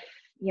 as if,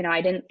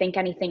 I didn't think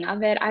anything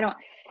of it. I don't,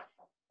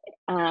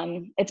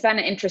 it's been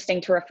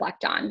interesting to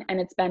reflect on, and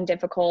it's been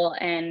difficult.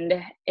 And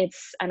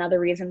it's another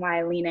reason why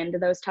I lean into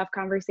those tough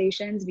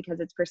conversations, because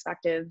it's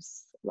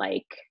perspectives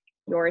like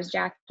yours,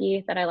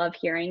 Jackie, that I love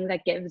hearing,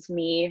 that gives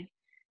me,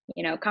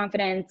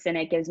 confidence, and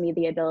it gives me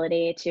the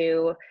ability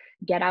to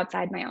get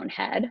outside my own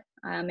head,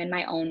 and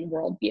my own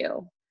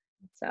worldview.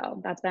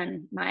 So that's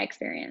been my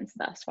experience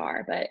thus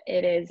far, but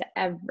it is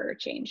ever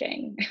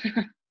changing.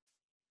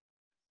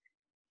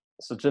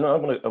 So Jenna,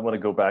 I want to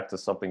go back to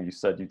something you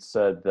said. You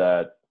said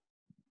that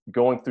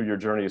going through your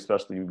journey,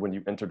 especially when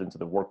you entered into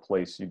the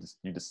workplace,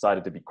 you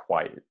decided to be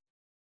quiet.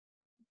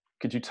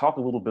 Could you talk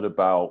a little bit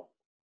about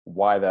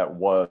why that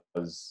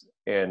was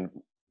and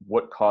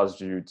what caused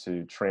you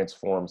to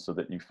transform so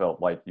that you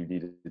felt like you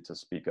needed to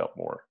speak up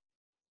more?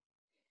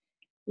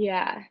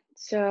 Yeah.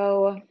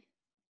 So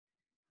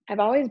I've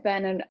always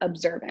been an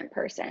observant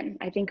person.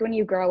 I think when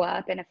you grow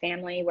up in a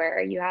family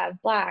where you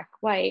have Black,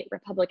 white,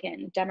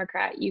 Republican,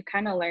 Democrat, you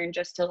kind of learn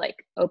just to like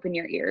open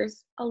your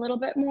ears a little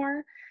bit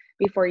more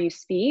before you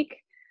speak.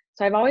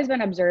 So I've always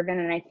been observant,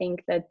 and I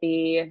think that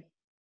the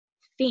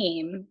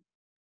theme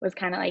was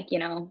kind of like,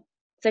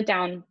 sit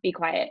down, be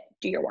quiet,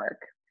 do your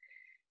work.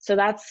 So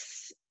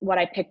that's what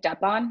I picked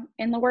up on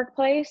in the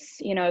workplace.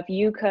 If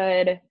you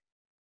could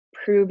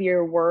prove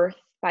your worth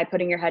by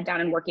putting your head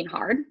down and working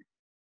hard,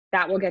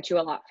 that will get you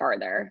a lot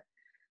farther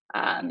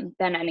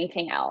than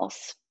anything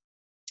else.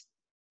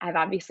 I've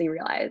obviously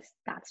realized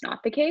that's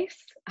not the case,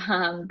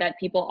 that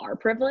people are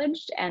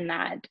privileged, and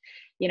that,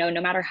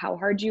 no matter how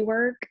hard you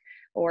work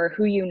or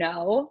who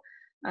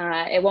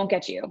it won't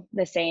get you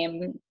the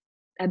same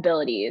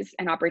abilities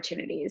and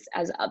opportunities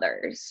as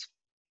others.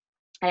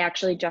 I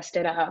actually just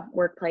did a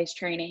workplace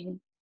training,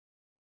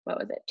 what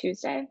was it,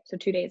 Tuesday? So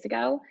 2 days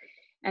ago.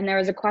 And there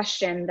was a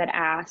question that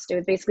asked, it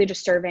was basically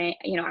just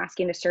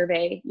asking to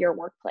survey your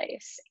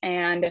workplace.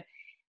 And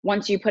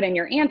once you put in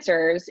your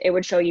answers, it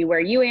would show you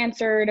where you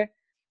answered,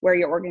 where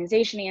your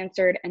organization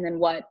answered, and then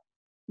what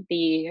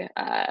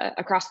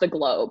across the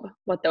globe,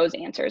 what those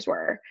answers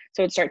were.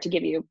 So it'd start to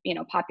give you,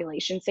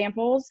 population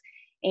samples.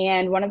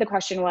 And one of the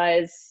question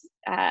was,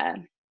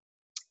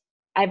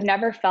 I've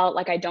never felt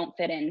like I don't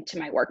fit into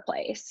my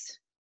workplace.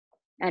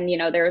 And,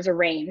 there was a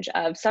range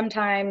of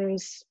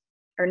sometimes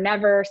or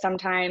never,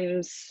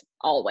 sometimes,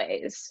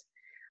 always.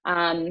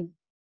 And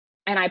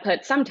I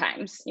put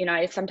sometimes,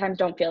 I sometimes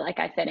don't feel like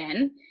I fit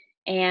in.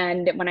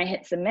 And when I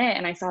hit submit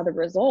and I saw the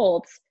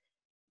results,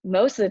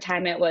 most of the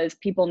time it was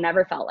people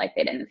never felt like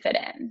they didn't fit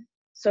in.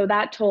 So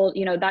that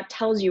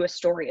tells you a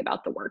story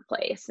about the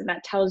workplace. And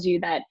that tells you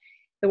that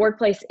the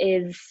workplace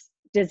is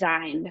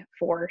designed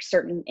for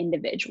certain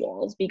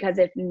individuals, because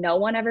if no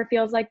one ever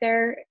feels like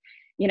they're,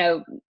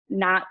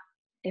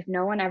 if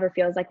no one ever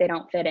feels like they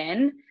don't fit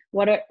in,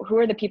 who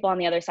are the people on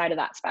the other side of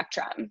that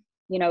spectrum?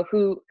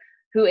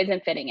 Who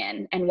isn't fitting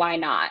in, and why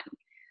not?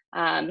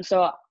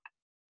 So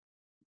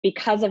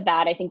because of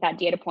that, I think that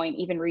data point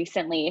even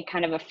recently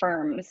kind of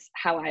affirms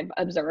how I've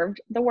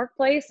observed the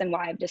workplace, and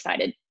why I've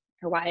decided,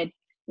 or why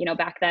I,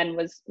 back then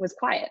was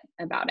quiet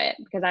about it,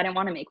 because I didn't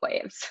want to make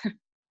waves.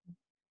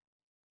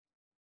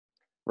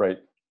 Right.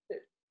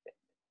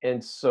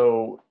 And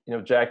so,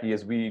 Jackie,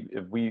 as we've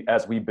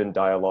been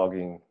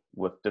dialoguing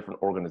with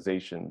different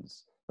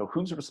organizations,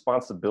 whose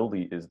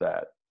responsibility is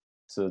that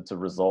to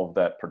resolve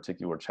that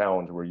particular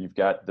challenge, where you've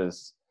got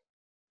this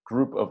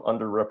group of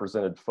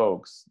underrepresented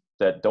folks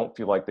that don't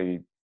feel like they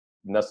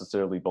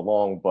necessarily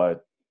belong,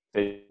 but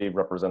they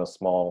represent a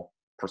small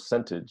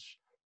percentage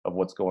of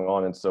what's going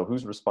on? And so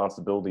whose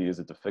responsibility is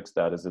it to fix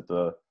that? Is it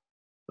the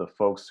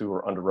folks who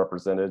are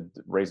underrepresented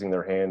raising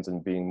their hands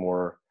and being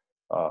more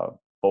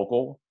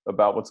vocal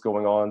about what's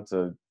going on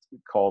to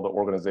call the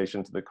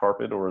organization to the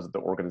carpet, or is it the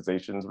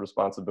organization's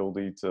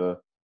responsibility to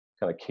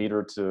kind of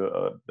cater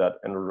to that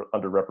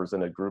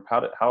underrepresented group?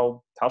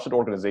 How should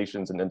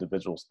organizations and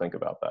individuals think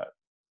about that?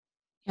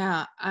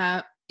 Yeah,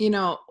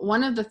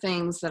 one of the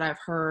things that I've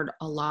heard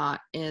a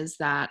lot is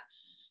that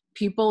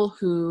people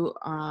who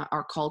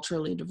are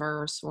culturally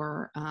diverse,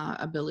 or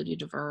ability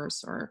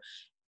diverse, or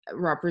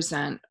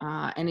represent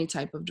any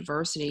type of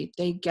diversity,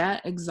 they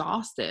get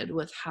exhausted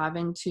with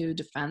having to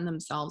defend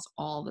themselves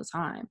all the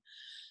time.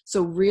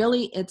 So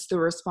really, it's the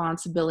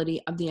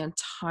responsibility of the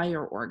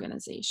entire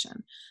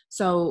organization.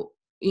 So,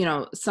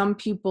 some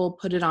people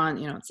put it on,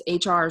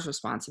 it's HR's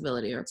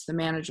responsibility, or it's the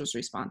manager's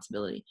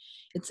responsibility.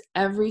 It's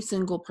every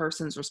single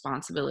person's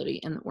responsibility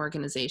in the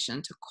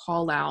organization to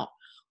call out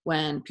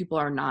when people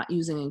are not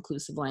using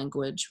inclusive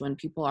language, when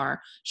people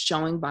are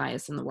showing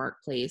bias in the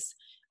workplace.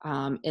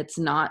 It's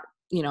not,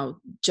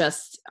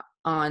 just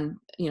on,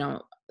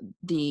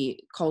 the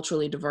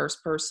culturally diverse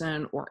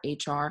person or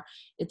HR.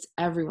 It's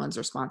everyone's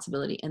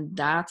responsibility. And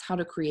that's how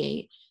to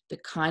create the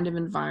kind of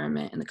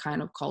environment and the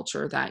kind of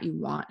culture that you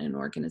want in an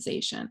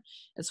organization.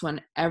 It's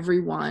when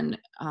everyone,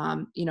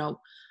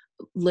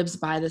 lives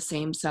by the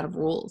same set of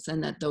rules,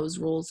 and that those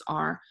rules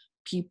are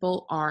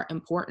people are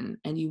important,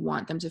 and you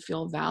want them to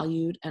feel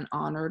valued and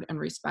honored and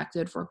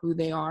respected for who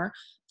they are,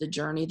 the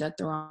journey that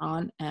they're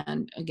on.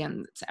 And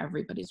again, it's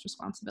everybody's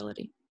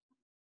responsibility.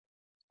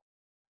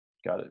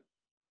 Got it.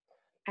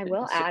 I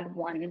will So, add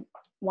one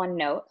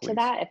note to please.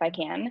 that, if I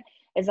can,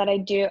 is that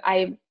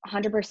I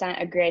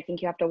 100% agree. I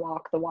think you have to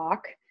walk the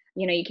walk.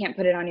 You know, you can't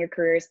put it on your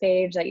careers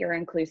page that you're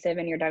inclusive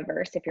and you're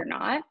diverse if you're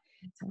not.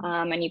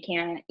 And you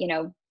can't, you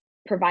know,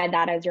 provide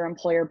that as your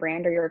employer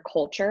brand or your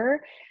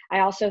culture. I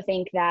also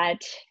think that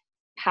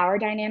power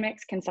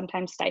dynamics can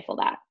sometimes stifle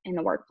that in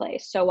the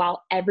workplace. So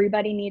while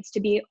everybody needs to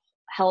be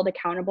held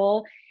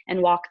accountable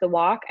and walk the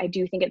walk, I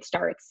do think it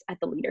starts at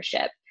the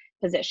leadership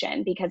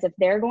position, because if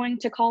they're going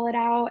to call it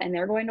out and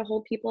they're going to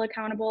hold people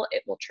accountable,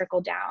 it will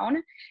trickle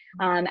down,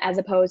 as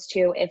opposed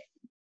to if,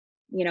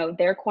 you know,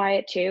 they're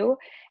quiet too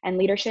and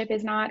leadership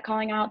is not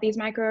calling out these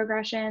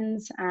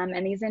microaggressions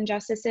and these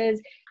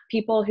injustices,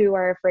 people who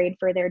are afraid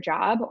for their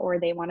job or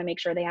they want to make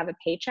sure they have a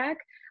paycheck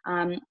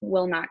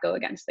will not go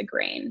against the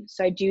grain.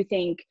 So I do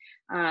think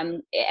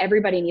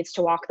everybody needs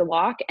to walk the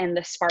walk, and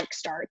the spark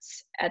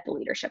starts at the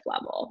leadership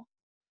level.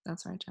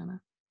 That's right,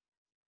 Jenna.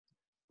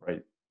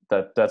 Right.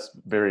 That's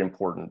very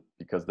important,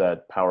 because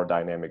that power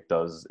dynamic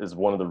is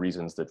one of the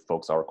reasons that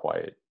folks are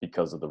quiet,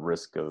 because of the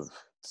risk of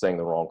saying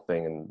the wrong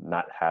thing and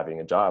not having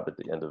a job at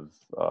the end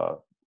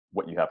of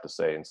what you have to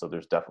say. And so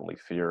there's definitely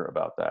fear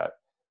about that.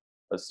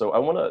 So I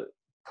want to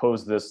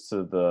pose this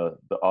to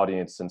the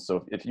audience. And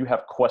so if you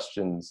have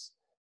questions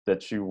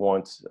that you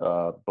want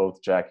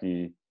both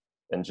Jackie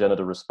and Jenna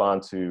to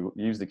respond to,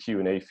 use the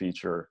Q&A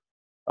feature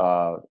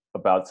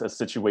about a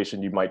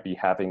situation you might be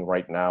having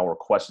right now, or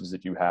questions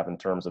that you have in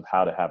terms of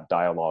how to have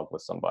dialogue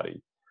with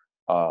somebody.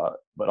 But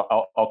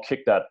I'll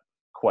kick that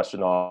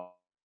question off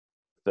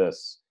with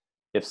this.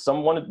 If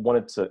someone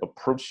wanted to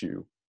approach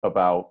you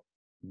about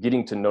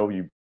getting to know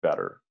you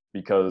better,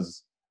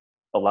 because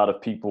a lot of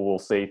people will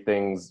say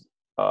things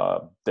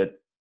that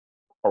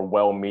are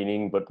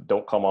well-meaning but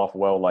don't come off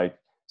well, like,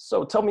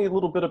 so tell me a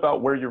little bit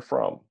about where you're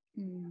from.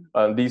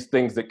 These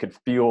things that could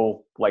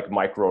feel like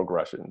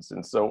microaggressions.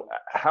 And so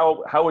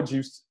how would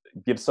you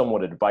give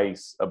someone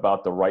advice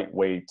about the right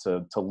way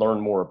to learn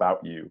more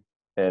about you,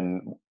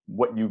 and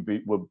what you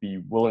would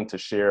be willing to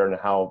share, and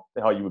how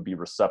you would be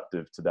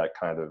receptive to that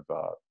kind of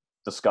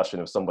discussion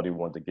if somebody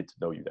wanted to get to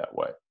know you that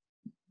way?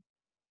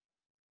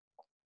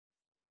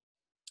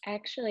 I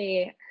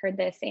actually heard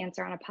this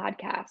answer on a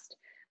podcast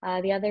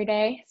the other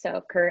day.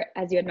 So Kurt,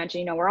 as you had mentioned,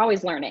 you know, we're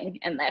always learning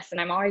in this,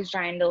 and I'm always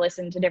trying to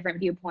listen to different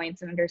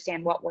viewpoints and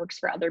understand what works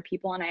for other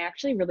people. And I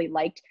actually really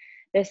liked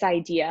this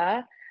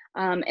idea.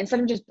 Instead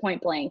of just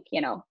point blank,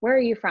 you know, where are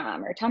you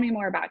from? Or tell me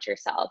more about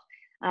yourself.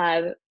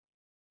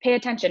 Pay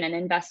attention and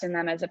invest in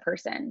them as a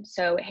person.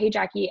 So, hey,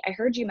 Jackie, I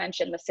heard you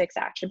mention the 6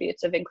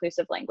 attributes of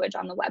inclusive language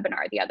on the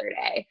webinar the other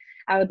day.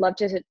 I would love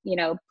to, you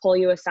know, pull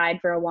you aside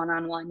for a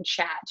one-on-one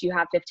chat. Do you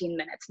have 15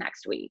 minutes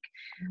next week?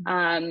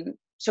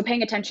 So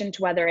paying attention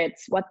to whether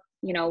it's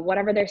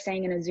whatever they're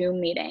saying in a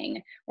Zoom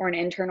meeting or an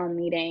internal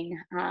meeting,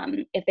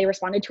 if they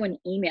responded to an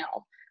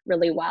email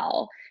really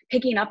well,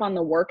 picking up on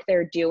the work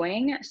they're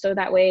doing, so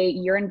that way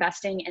you're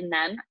investing in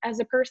them as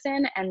a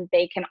person and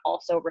they can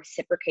also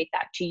reciprocate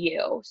that to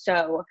you.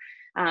 So,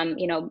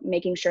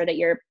 making sure that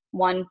you're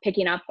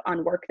picking up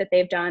on work that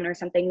they've done or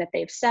something that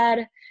they've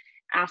said,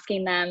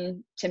 asking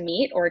them to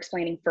meet or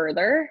explaining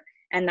further,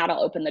 and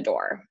that'll open the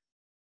door.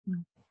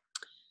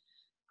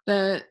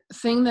 The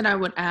thing that I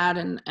would add,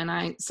 and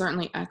I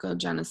certainly echo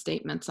Jenna's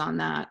statements on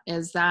that,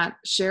 is that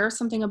share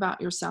something about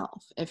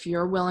yourself. If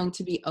you're willing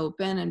to be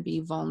open and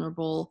be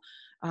vulnerable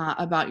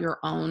about your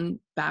own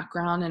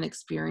background and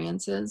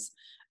experiences,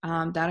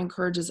 that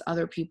encourages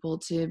other people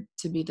to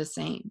be the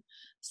same.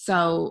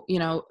 So,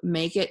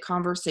 make it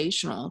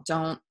conversational.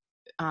 Don't,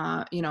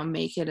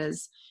 make it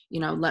as,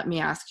 let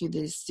me ask you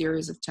this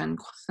series of 10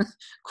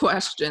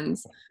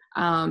 questions.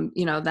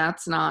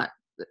 That's not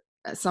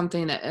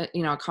something that,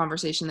 a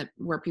conversation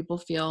where people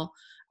feel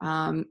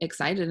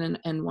excited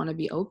and want to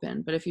be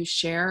open. But if you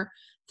share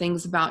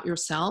things about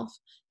yourself,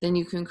 then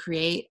you can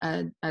create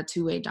a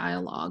two-way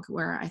dialogue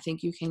where I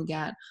think you can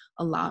get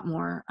a lot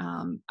more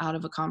out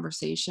of a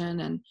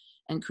conversation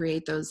and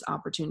create those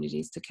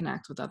opportunities to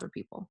connect with other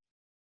people.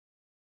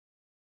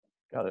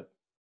 Got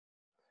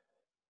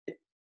it.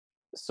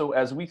 So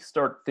as we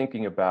start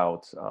thinking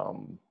about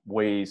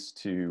ways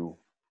to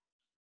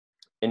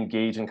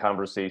engage in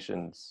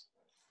conversations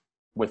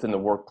within the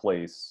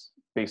workplace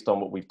based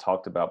on what we've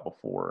talked about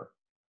before,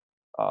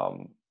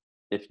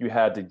 if you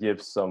had to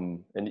give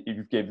some, and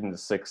you've given the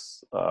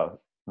 6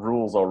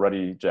 rules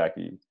already,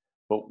 Jackie,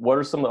 but what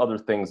are some of the other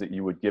things that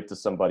you would give to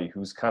somebody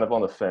who's kind of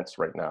on the fence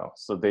right now?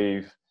 So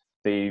they've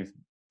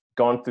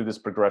gone through this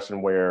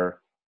progression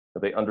where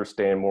they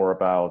understand more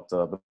about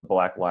the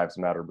Black Lives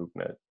Matter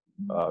movement.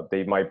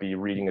 They might be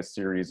reading a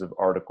series of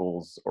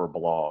articles or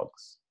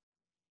blogs,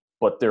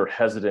 but they're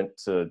hesitant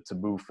to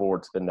move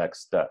forward to the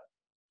next step.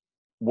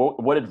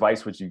 What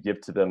advice would you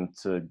give to them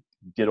to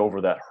get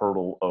over that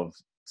hurdle of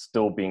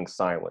still being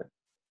silent,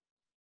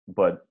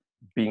 but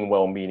being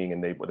well-meaning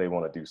and they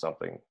want to do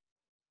something?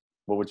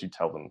 What would you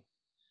tell them?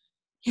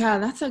 Yeah,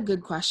 that's a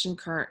good question,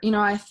 Kurt.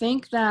 I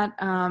think that,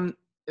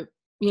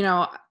 you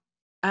know,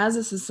 as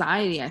a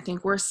society, I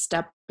think we're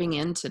stepping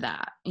into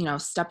that,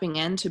 stepping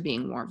into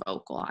being more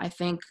vocal. I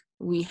think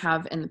we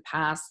have in the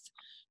past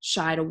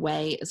shied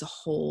away as a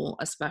whole,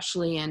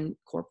 especially in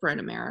corporate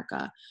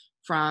America,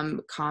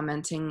 from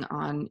commenting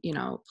on,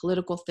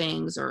 political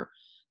things or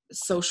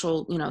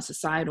social,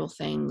 societal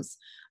things.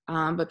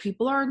 But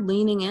people are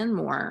leaning in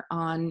more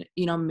on,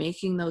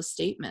 making those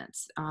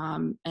statements.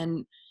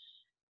 And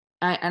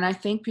I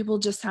think people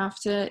just have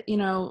to,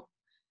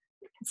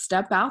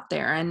 step out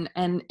there and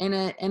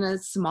in a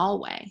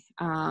small way.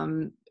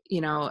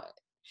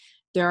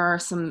 There are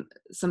some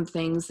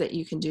things that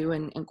you can do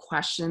and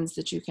questions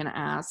that you can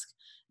ask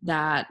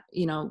that,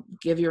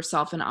 give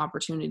yourself an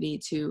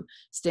opportunity to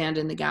stand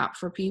in the gap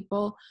for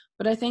people.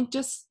 But I think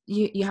just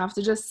you have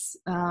to just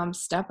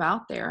step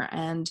out there.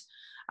 And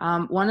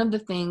one of the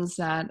things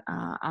that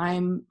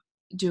I'm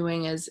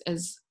doing is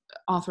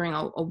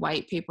authoring a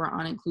white paper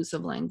on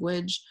inclusive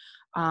language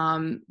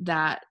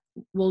that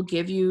will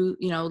give you,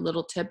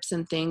 little tips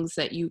and things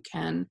that you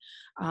can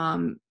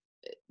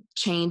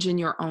change in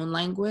your own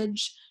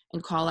language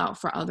and call out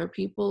for other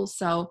people.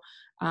 So,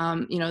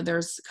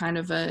 there's kind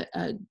of a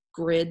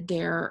grid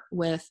there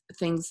with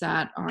things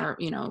that are,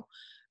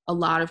 a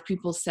lot of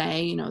people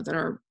say, that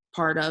are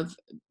part of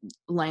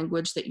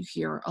language that you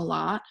hear a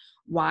lot,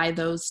 why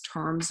those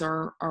terms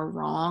are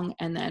wrong,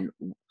 and then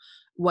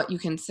what you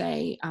can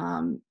say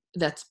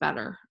that's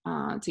better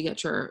to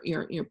get your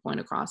point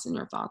across and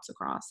your thoughts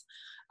across.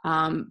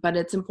 But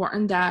it's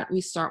important that we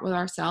start with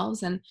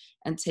ourselves and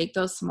take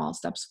those small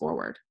steps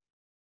forward.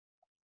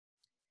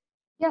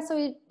 Yeah, so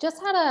we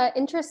just had an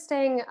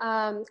interesting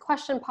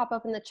question pop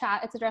up in the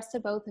chat. It's addressed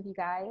to both of you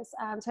guys.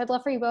 So I'd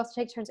love for you both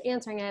to take turns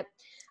answering it.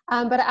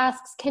 But it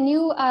asks, can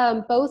you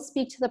both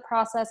speak to the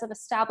process of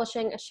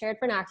establishing a shared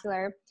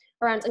vernacular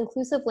around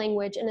inclusive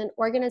language in an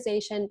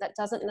organization that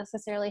doesn't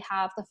necessarily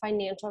have the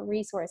financial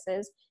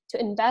resources to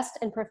invest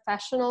in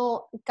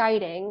professional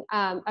guiding,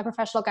 a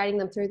professional guiding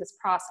them through this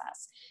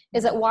process?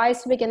 Is it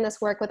wise to begin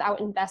this work without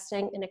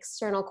investing in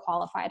external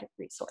qualified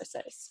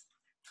resources?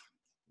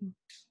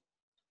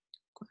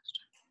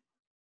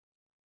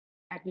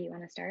 Jackie, you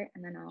want to start,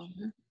 and then I'll.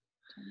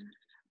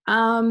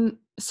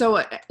 So,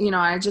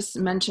 I just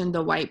mentioned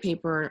the white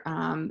paper,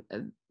 and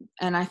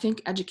I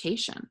think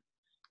education.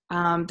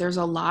 There's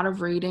a lot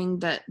of reading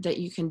that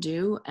you can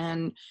do,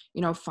 and,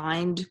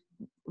 find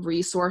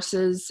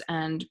resources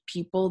and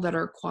people that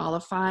are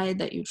qualified,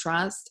 that you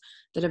trust,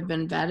 that have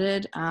been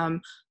vetted.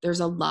 There's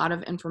a lot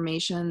of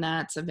information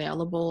that's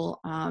available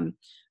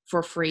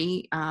for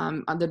free.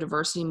 The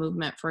diversity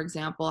movement, for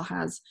example,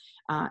 has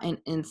an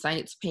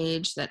insights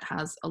page that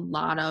has a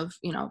lot of,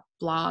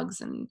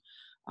 blogs and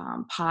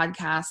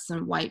podcasts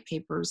and white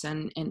papers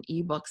and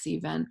ebooks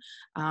even,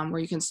 where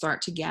you can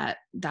start to get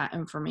that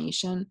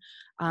information.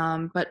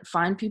 But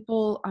find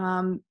people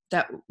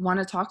that want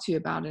to talk to you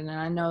about it. And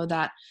I know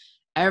that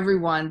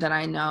everyone that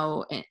I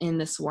know in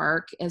this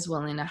work is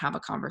willing to have a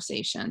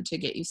conversation to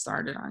get you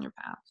started on your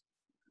path.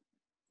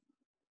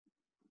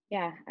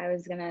 Yeah, I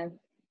was going to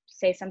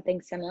say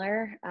something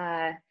similar.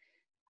 I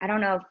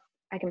don't know if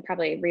I can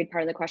probably read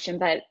part of the question,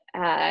 but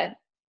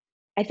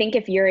I think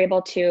if you're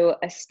able to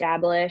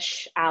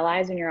establish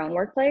allies in your own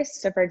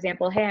workplace, so for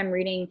example, hey, I'm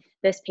reading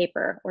this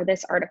paper or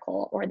this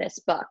article or this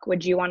book,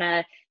 would you want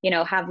to,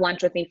 have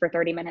lunch with me for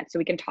 30 minutes so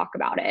we can talk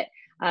about it?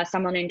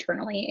 Someone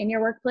internally in your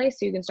workplace,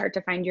 so you can start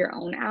to find your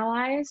own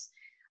allies.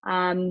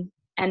 And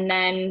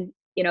then,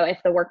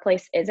 if the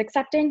workplace is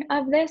accepting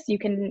of this, you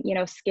can,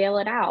 scale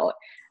it out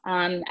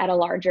at a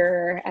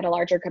larger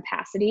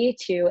capacity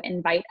to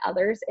invite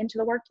others into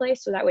the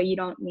workplace. So that way you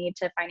don't need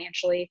to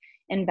financially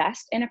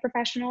invest in a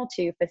professional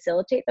to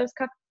facilitate those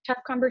tough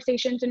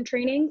conversations and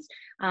trainings,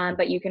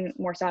 but you can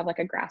more so have like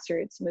a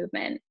grassroots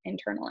movement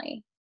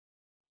internally.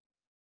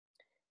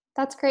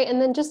 That's great. And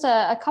then just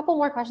a couple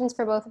more questions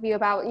for both of you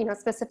about,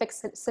 specific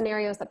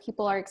scenarios that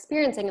people are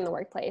experiencing in the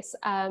workplace.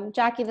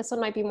 Jackie, this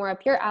one might be more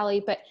up your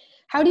alley, but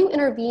how do you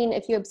intervene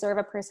if you observe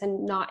a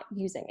person not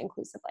using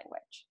inclusive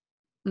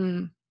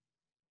language?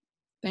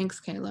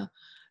 Thanks, Kayla.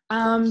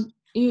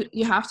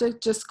 You have to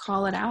just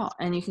call it out,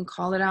 and you can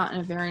call it out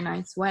in a very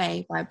nice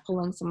way by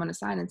pulling someone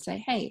aside and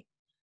say, hey,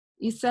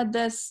 you said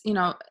this,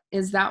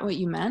 is that what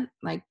you meant?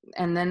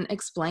 And then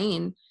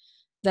explain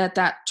that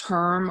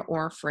term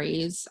or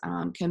phrase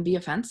can be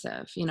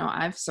offensive.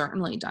 I've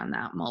certainly done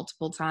that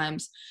multiple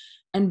times.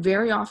 And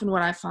very often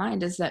what I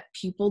find is that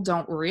people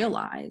don't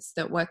realize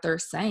that what they're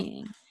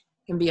saying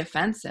can be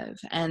offensive,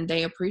 and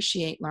they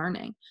appreciate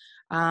learning.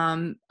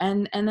 And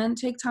then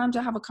take time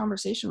to have a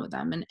conversation with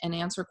them and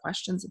answer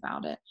questions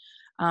about it.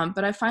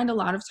 But I find a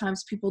lot of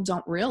times people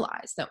don't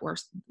realize that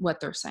what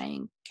they're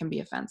saying can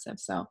be offensive.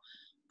 So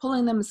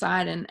pulling them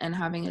aside and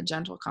having a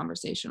gentle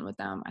conversation with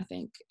them, I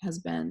think, has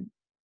been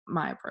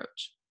my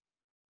approach.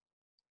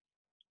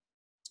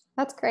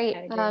 That's great.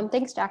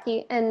 Thanks,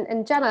 Jackie.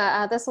 And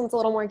Jenna, this one's a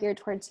little more geared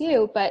towards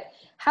you, but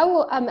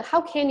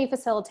how can you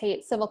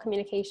facilitate civil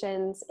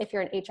communications if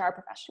you're an HR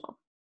professional?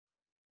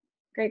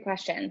 Great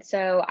question.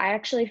 So I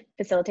actually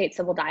facilitate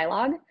civil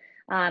dialogue,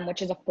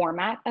 which is a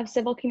format of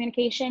civil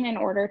communication in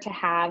order to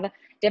have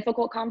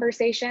difficult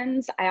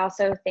conversations. I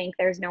also think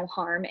there's no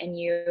harm in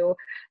you,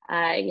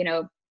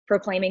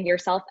 proclaiming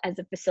yourself as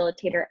a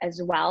facilitator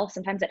as well.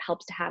 Sometimes it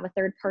helps to have a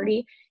third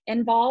party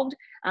involved,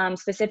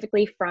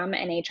 specifically from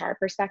an HR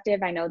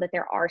perspective. I know that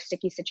there are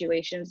sticky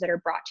situations that are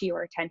brought to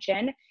your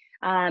attention.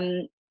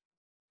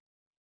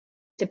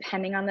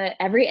 Depending on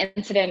every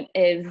incident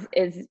is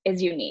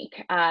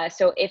unique.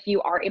 So if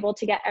you are able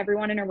to get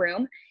everyone in a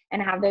room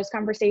and have those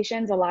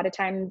conversations, a lot of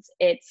times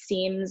it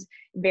seems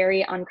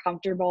very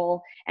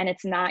uncomfortable and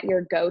it's not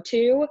your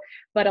go-to,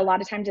 but a lot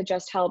of times it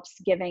just helps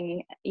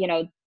giving,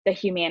 the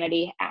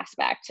humanity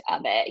aspect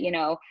of it,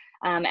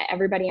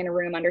 everybody in a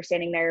room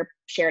understanding their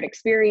shared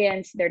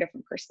experience, their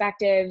different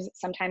perspectives.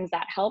 Sometimes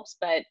that helps,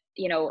 but,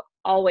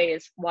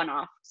 always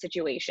one-off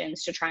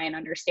situations to try and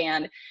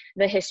understand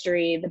the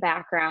history, the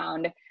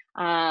background,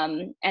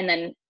 and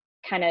then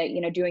kind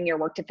of, doing your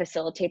work to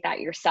facilitate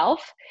that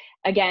yourself.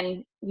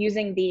 Again,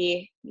 using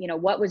the,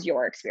 what was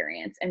your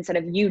experience instead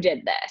of you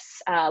did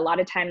this. A lot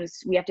of times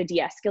we have to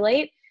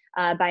de-escalate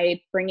by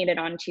bringing it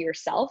onto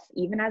yourself.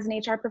 Even as an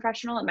HR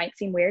professional, it might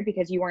seem weird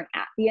because you weren't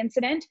at the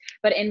incident,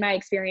 but in my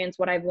experience,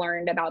 what I've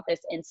learned about this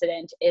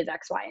incident is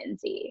X, Y, and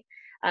Z.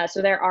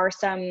 So there are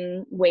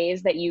some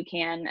ways that you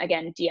can,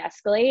 again,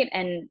 de-escalate,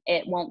 and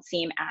it won't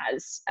seem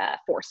as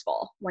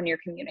forceful when you're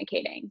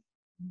communicating.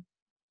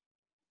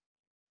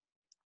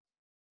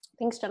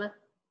 Thanks, Jenna.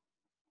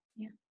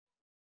 Yeah.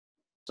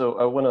 So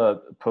I want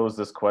to pose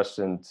this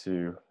question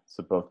to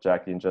both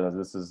Jackie and Jenna.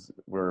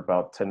 We're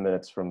about 10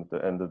 minutes from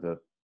the end of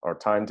our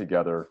time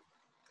together.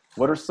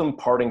 What are some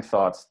parting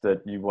thoughts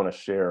that you want to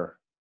share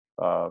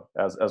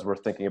as we're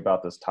thinking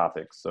about this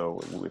topic? So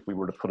if we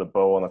were to put a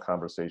bow on the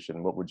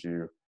conversation, what would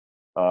you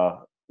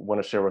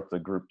want to share with the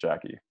group,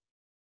 Jackie?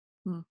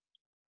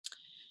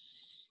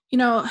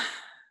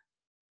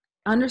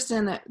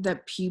 Understand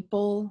that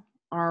people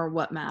are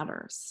what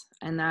matters,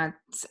 and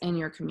that's in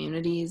your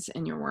communities,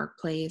 in your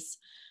workplace.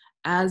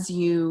 As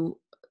you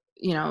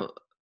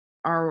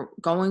are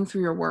going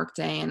through your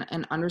workday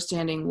and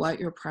understanding what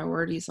your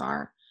priorities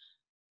are,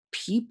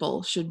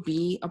 people should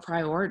be a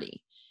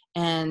priority.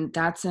 And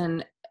that's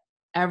in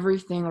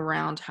everything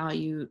around how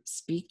you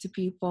speak to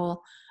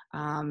people,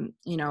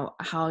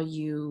 how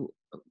you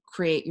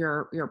create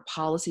your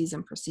policies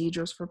and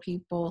procedures for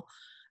people.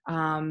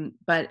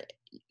 But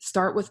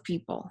start with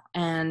people,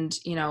 and,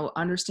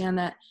 understand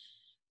that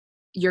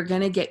you're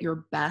going to get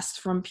your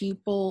best from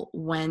people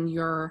when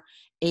you're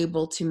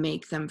able to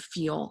make them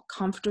feel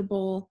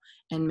comfortable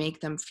and make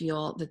them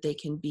feel that they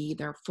can be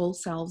their full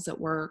selves at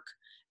work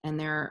and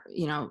their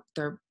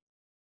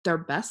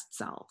best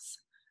selves.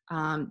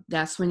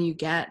 That's when you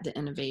get the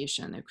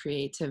innovation, the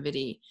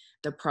creativity,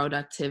 the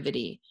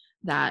productivity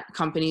that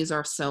companies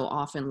are so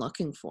often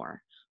looking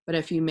for. But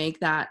if you make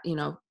that,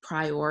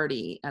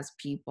 priority as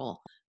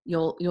people,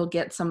 you'll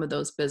get some of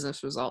those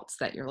business results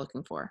that you're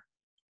looking for.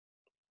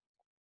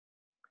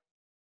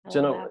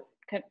 Jenna,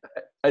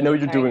 I know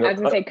you're doing. I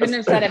was gonna say, couldn't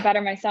have said it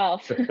better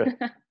myself.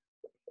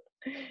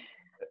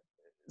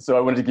 So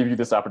I wanted to give you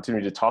this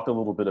opportunity to talk a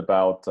little bit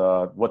about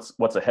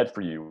what's ahead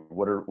for you.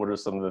 What are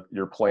some of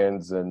your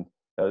plans, and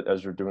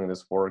as you're doing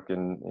this work,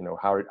 and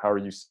how are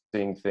you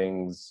seeing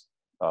things?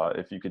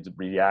 If you could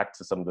react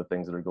to some of the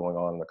things that are going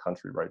on in the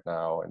country right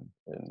now,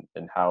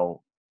 and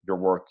how your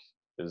work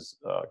is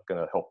going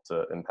to help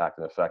to impact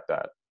and affect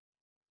that.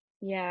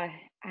 Yeah,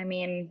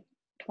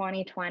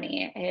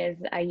 2020 is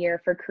a year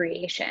for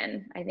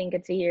creation. I think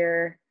it's a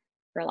year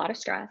for a lot of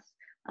stress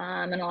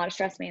and a lot of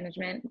stress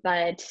management,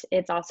 but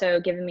it's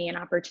also given me an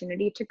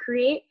opportunity to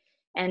create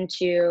and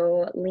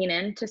to lean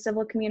into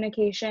civil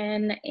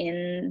communication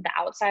in the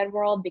outside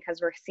world, because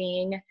we're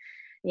seeing,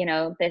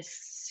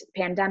 this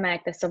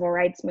pandemic, the civil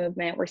rights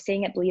movement, we're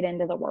seeing it bleed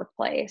into the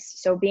workplace.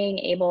 So being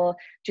able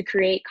to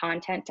create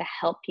content to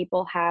help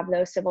people have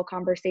those civil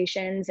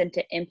conversations and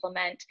to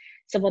implement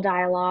civil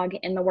dialogue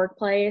in the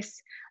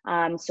workplace.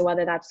 So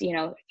whether that's,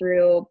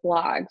 through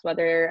blogs,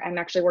 whether I'm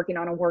actually working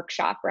on a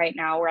workshop right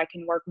now where I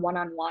can work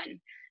one-on-one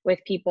with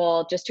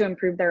people just to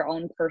improve their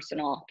own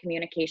personal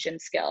communication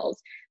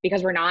skills,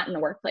 because we're not in the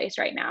workplace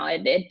right now.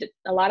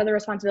 A lot of the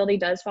responsibility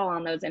does fall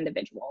on those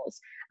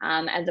individuals,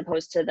 as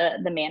opposed to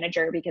the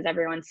manager, because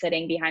everyone's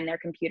sitting behind their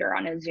computer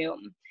on a Zoom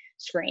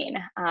screen.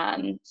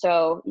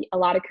 So a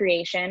lot of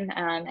creation,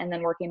 and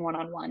then working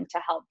one-on-one to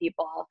help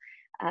people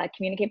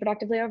communicate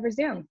productively over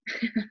Zoom.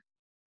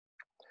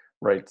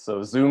 Right.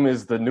 So Zoom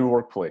is the new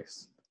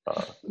workplace.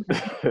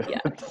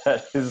 Yes,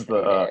 that is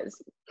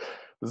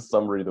the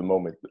summary of the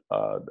moment.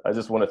 I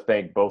just want to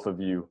thank both of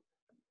you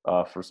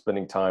for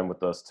spending time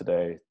with us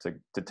today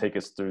to take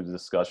us through the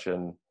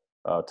discussion,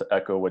 to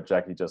echo what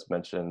Jackie just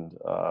mentioned.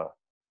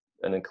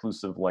 An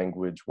inclusive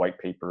language white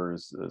paper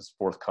is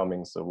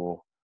forthcoming,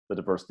 so the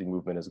diversity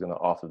movement is going to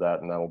author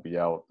that, and that will be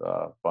out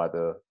by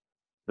the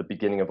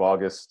beginning of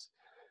August.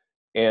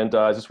 And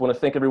I just want to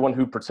thank everyone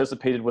who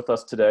participated with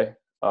us today,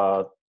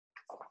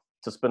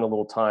 to spend a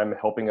little time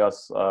helping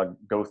us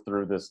go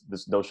through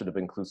this notion of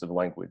inclusive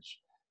language.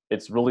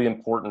 it's really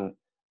important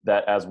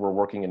that as we're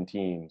working in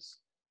teams,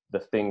 the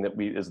thing that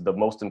is the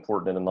most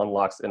important and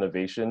unlocks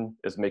innovation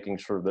is making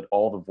sure that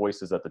all the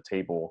voices at the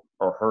table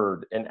are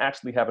heard and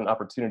actually have an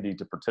opportunity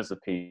to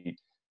participate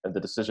in the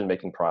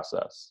decision-making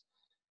process.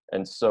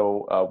 And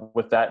so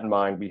with that in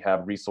mind, we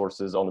have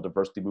resources on the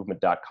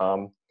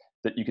diversitymovement.com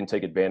that you can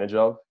take advantage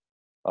of.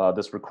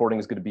 This recording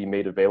is going to be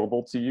made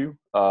available to you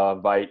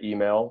via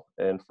email,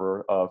 and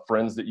for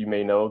friends that you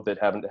may know that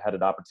haven't had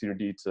an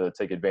opportunity to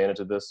take advantage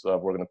of this, we're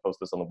going to post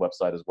this on the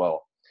website as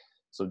well.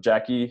 So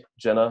Jackie,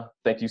 Jenna,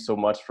 thank you so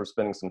much for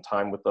spending some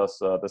time with us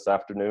this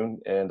afternoon,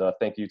 and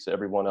thank you to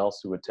everyone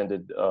else who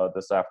attended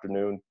this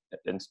afternoon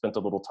and spent a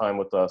little time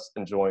with us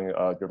enjoying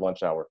your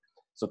lunch hour.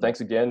 So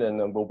thanks again,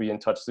 and we'll be in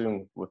touch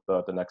soon with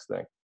the next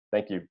thing.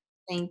 Thank you.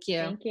 Thank you.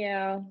 Thank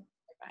you.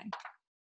 Bye.